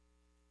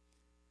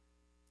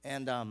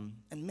 And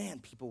man,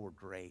 people were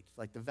great.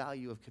 Like the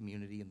value of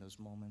community in those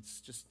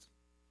moments,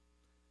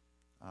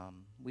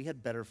 we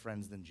had better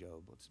friends than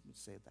Job, let's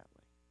say it that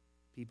way.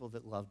 People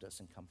that loved us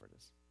and comforted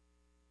us.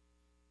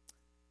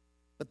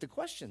 But the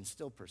questions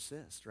still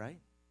persist, right?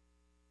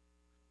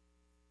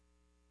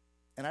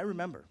 And I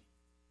remember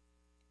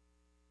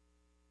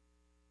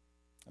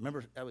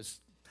I was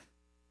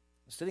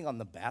sitting on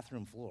the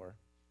bathroom floor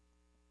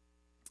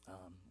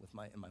and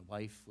my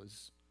wife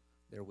was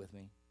there with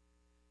me.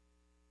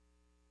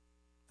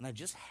 And I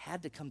just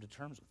had to come to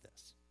terms with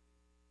this.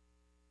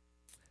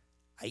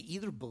 I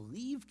either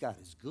believe God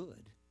is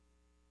good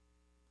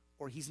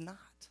or he's not.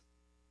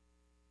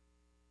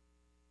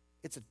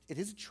 It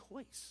is a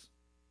choice.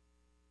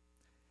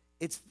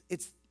 It's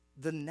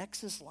the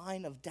nexus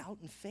line of doubt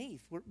and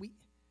faith where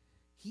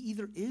he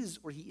either is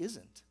or he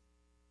isn't.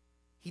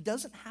 He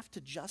doesn't have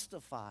to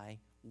justify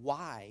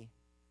why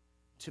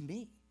to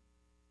me.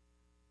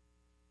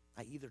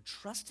 I either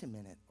trust him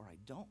in it or I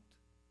don't.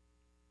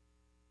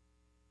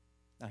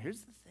 Now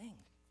here's the thing.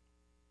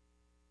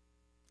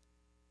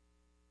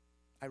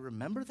 I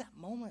remember that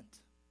moment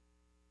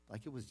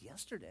like it was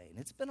yesterday, and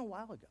it's been a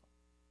while ago.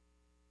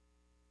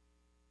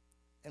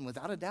 And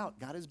without a doubt,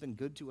 God has been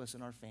good to us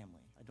in our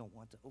family. I don't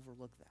want to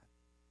overlook that.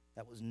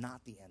 That was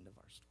not the end of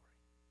our story,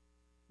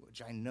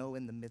 which I know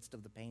in the midst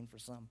of the pain for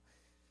some,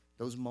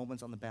 those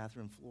moments on the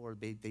bathroom floor,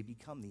 they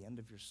become the end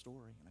of your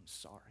story, and I'm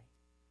sorry.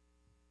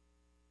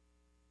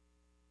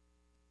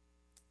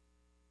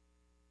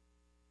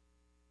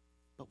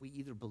 But we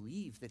either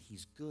believe that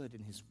he's good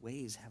and his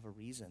ways have a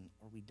reason,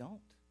 or we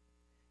don't.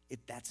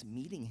 That's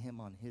meeting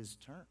him on his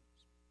terms.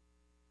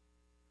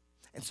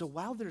 And so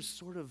while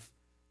there's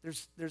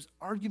there's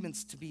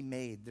arguments to be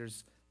made,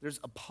 there's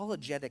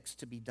apologetics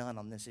to be done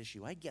on this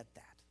issue, I get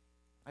that.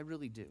 I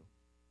really do.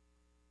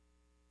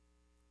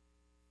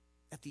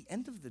 At the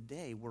end of the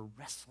day, we're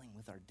wrestling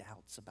with our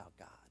doubts about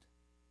God.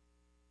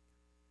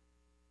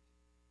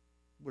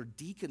 We're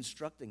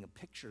deconstructing a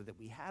picture that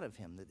we had of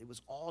him, that it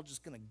was all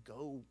just going to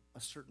go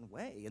a certain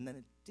way, and then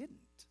it didn't.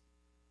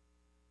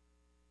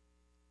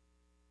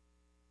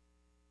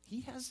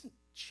 He hasn't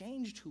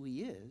changed who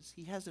he is.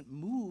 He hasn't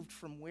moved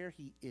from where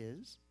he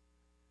is.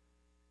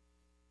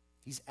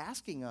 He's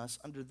asking us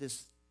under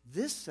this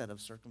set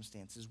of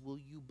circumstances, will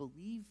you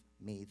believe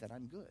me that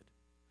I'm good?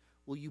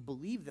 Will you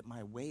believe that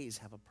my ways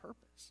have a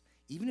purpose?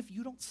 Even if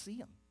you don't see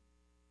them.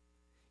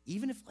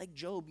 Even if, like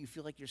Job, you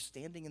feel like you're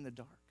standing in the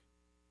dark.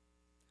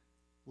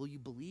 Will you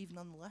believe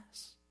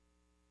nonetheless?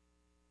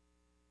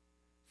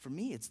 For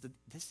me,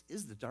 this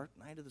is the dark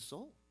night of the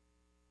soul.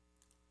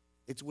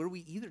 It's where we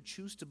either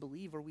choose to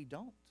believe or we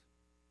don't.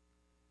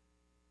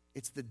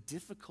 It's the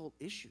difficult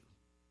issue.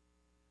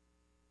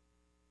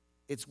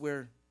 It's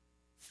where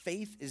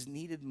faith is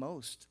needed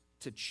most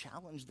to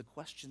challenge the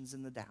questions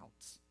and the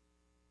doubts.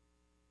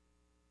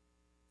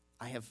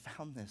 I have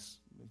found this.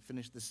 Let me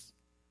finish this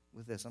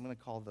with this. I'm going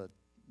to call the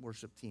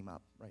worship team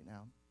up right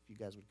now, if you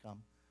guys would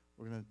come.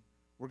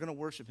 We're going to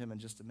worship him in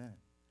just a minute.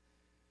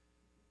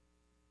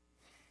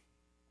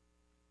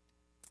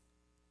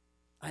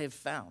 I have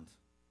found,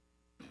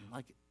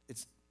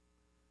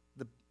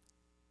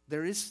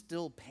 there is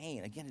still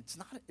pain. Again,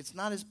 it's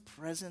not as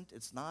present,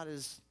 it's not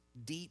as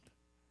deep,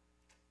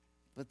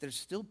 but there's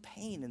still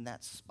pain in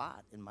that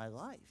spot in my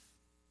life.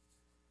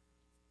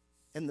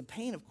 And the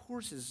pain, of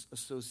course, is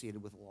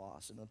associated with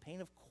loss, and the pain,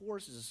 of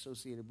course, is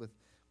associated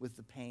with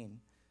the pain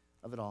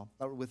of it all,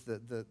 or with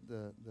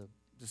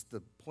just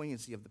the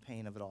poignancy of the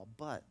pain of it all.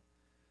 But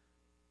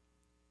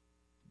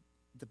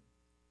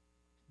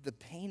the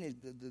pain,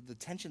 the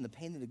tension, the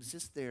pain that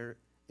exists there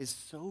is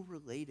so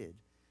related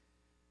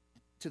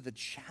to the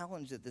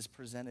challenge that this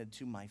presented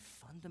to my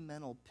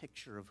fundamental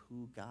picture of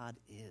who God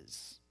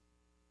is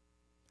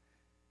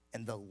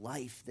and the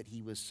life that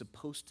he was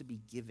supposed to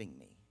be giving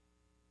me.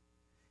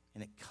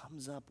 And it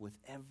comes up with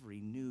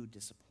every new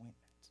disappointment.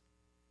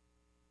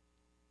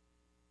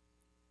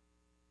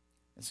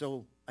 And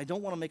so I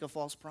don't want to make a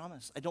false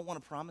promise. I don't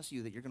want to promise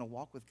you that you're going to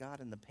walk with God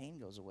and the pain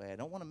goes away. I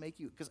don't want to make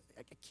you, because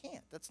I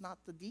can't. That's not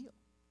the deal.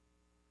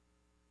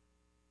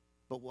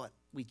 But what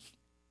we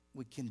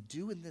can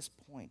do in this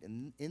point,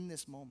 and in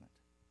this moment,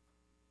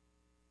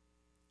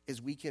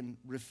 is we can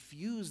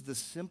refuse the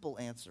simple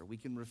answer. We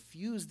can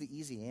refuse the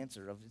easy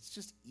answer of it's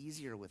just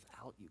easier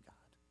without you, God.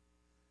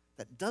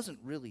 That doesn't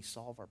really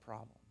solve our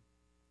problem.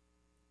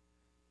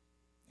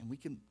 And we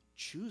can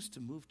choose to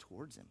move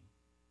towards him.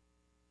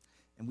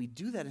 And we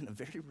do that in a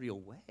very real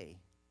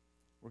way.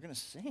 We're going to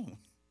sing.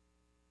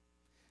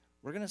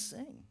 We're going to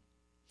sing.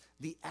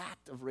 The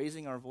act of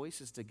raising our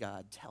voices to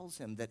God tells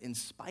him that in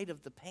spite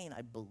of the pain,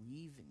 I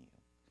believe in you.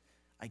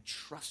 I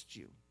trust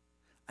you.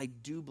 I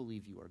do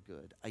believe you are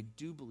good. I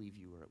do believe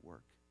you are at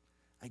work.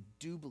 I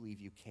do believe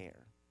you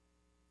care.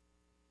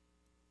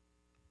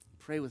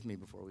 Pray with me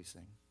before we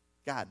sing.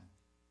 God,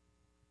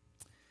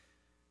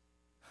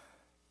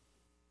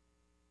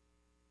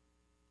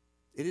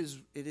 it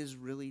is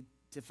really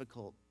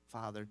difficult,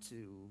 Father,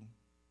 to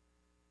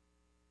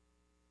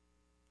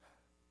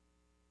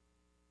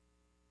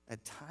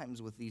at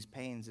times with these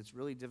pains, it's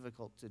really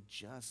difficult to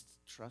just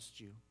trust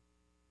you.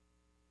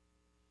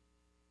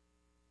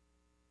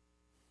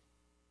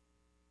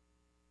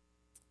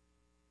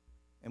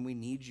 And we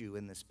need you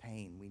in this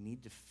pain. We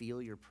need to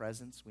feel your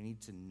presence. We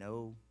need to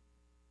know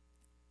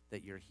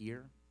that you're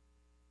here.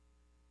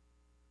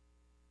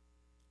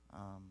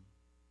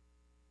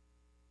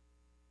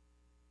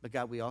 But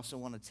God, we also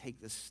want to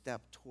take this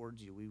step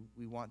towards you.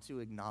 We want to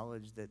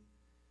acknowledge that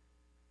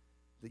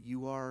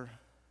you are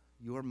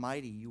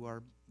mighty, you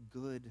are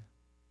good.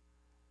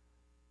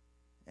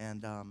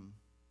 And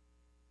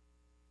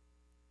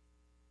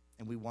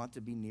we want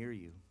to be near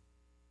you.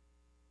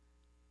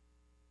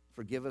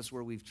 Forgive us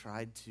where we've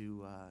tried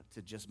to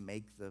just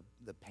make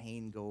the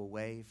pain go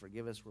away.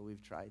 Forgive us where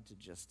we've tried to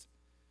just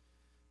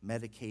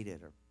medicate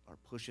it or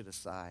push it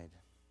aside.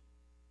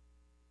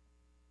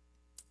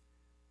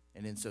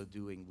 And in so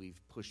doing,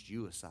 we've pushed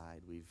you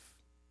aside.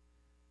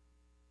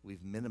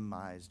 We've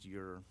minimized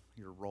your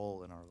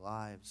role in our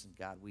lives. And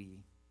God, we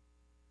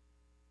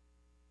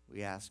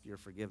ask your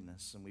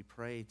forgiveness. And we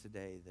pray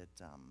today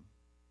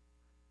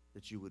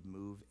that you would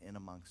move in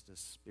amongst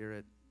us.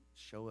 Spirit,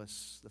 show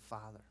us the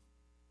Father.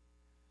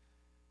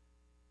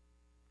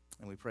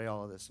 And we pray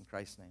all of this in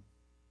Christ's name.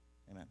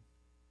 Amen.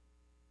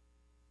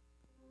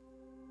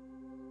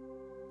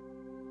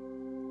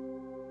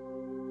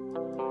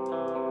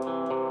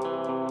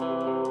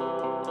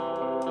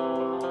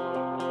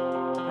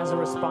 As a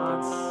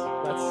response,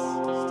 let's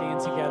stand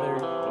together.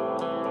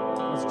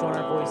 Let's join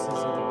our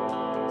voices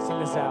and sing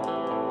this out.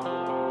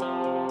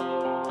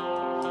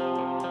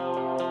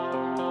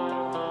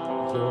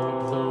 Your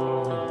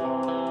glory,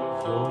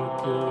 your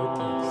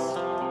goodness,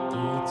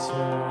 we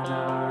turn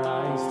our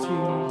eyes to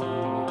you.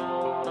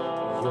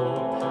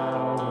 Your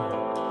power,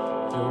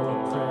 your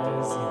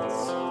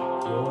presence,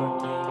 your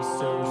name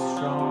so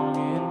strong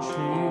and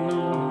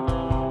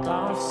true.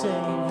 Our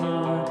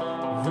Savior,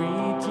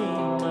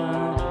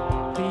 Redeemer,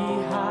 be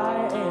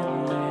high and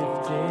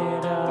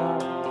lifted up.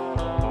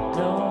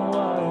 No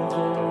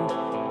other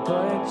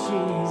but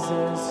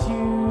Jesus,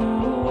 you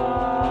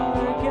are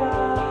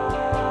God.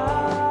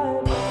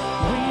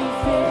 We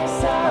fix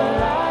our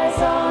eyes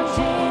on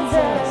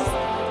Jesus,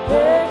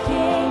 the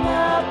King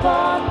up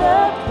on the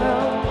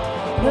throne.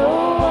 No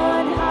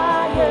one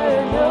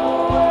higher, no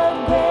one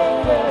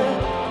greater.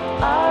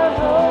 Our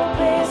hope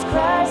is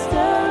Christ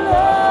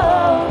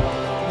alone.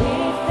 We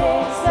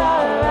fix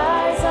our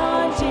eyes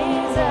on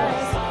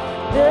Jesus,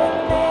 the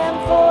Lamb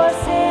for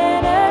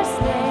sinners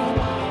slain.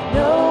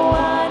 No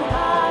one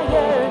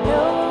higher,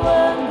 no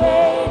one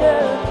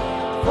greater.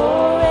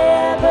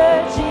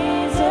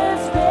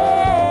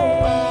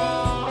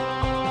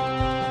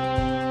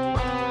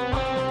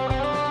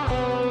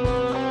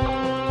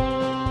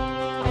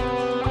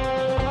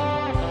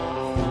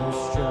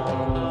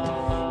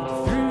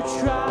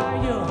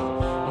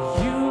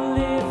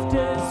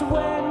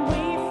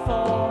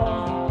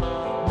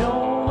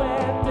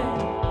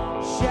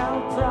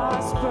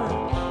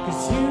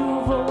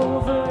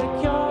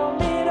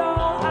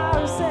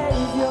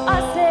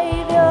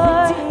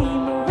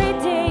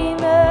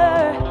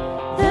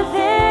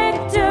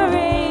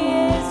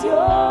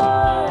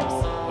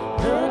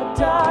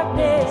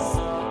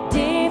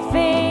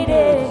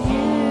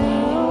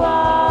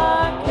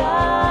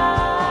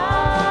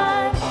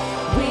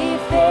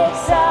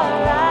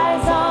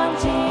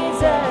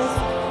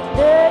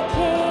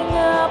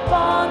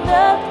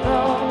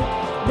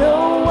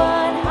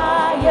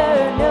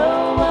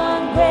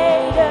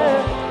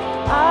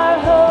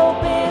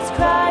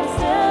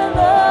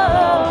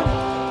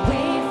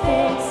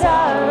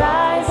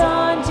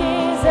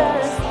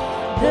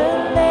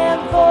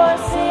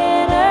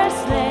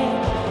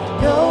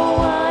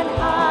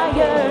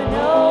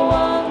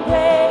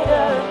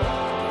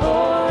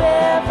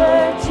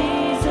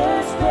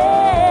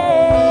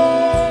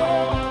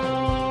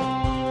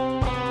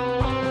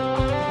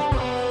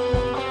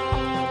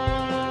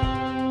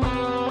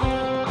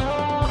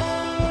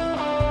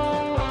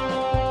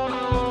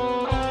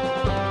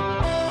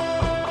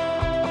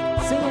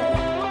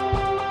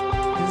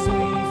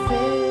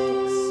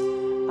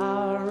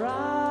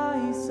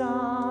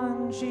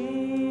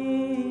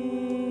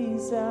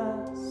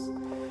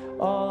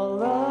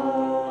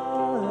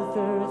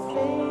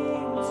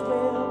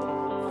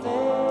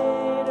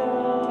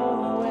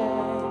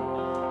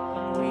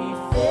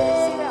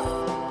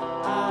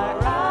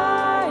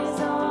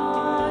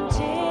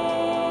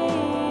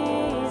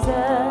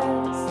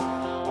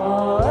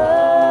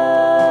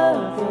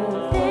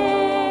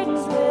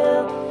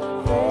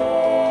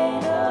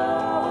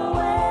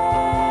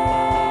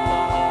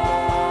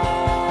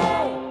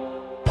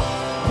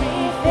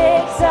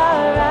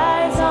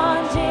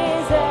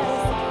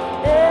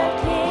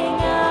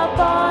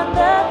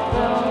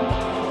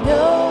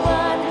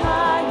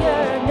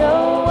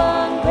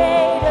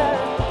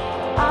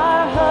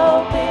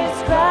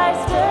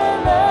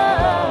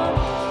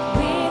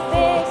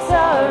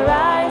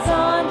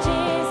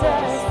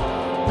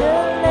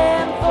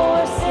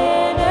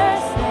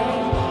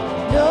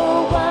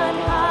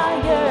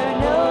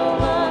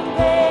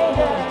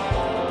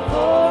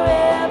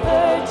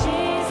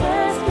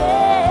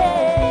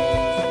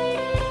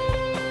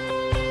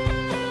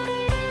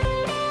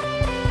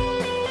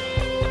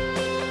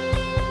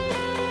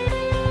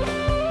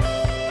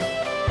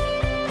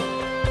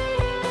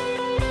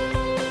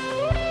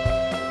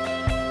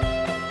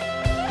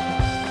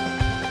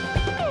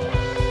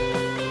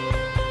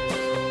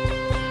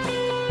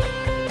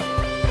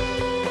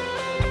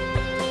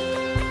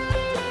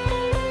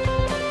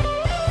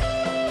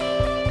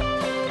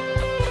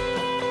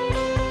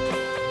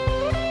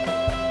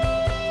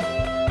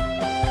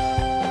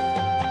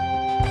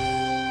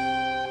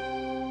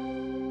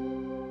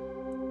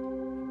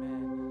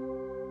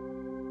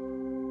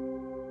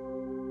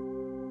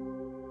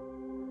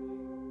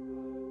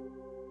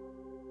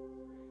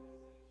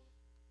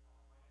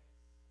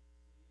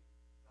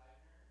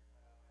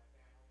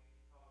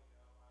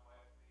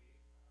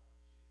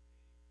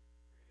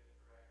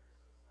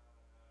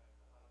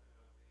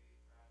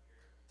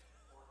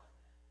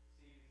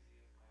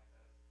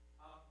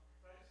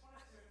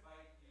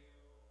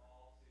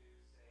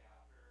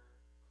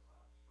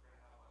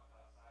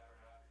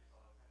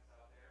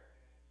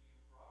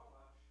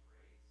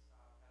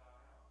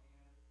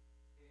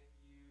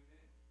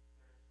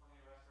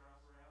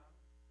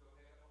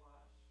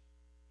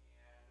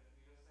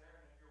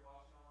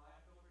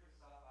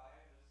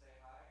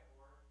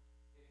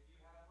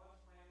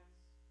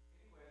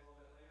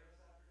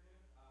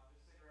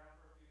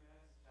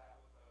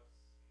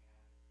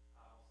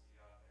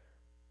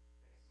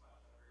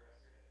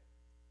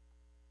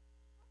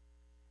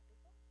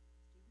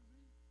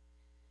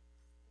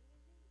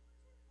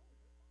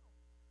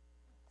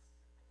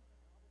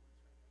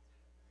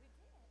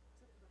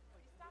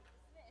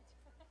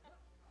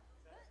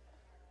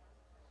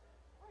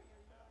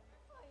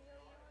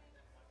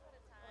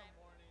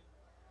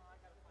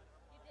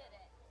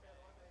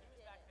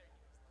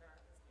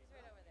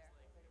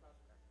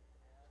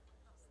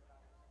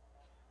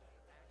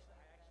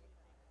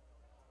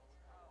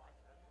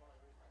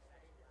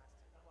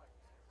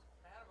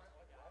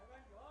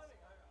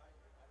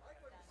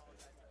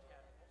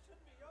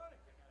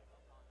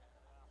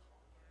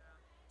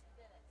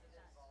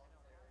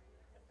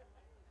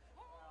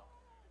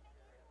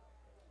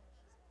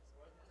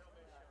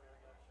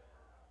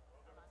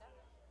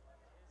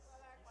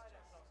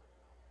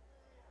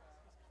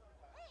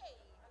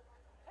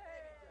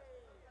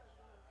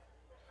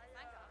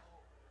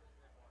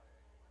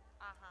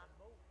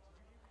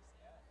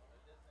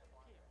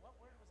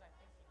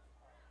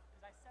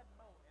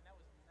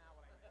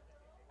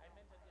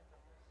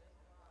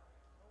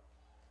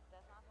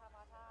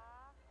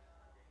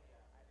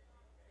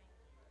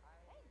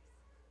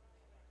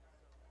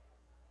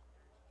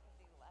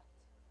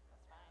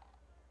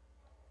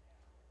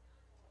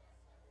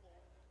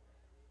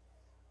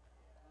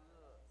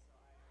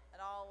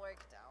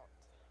 worked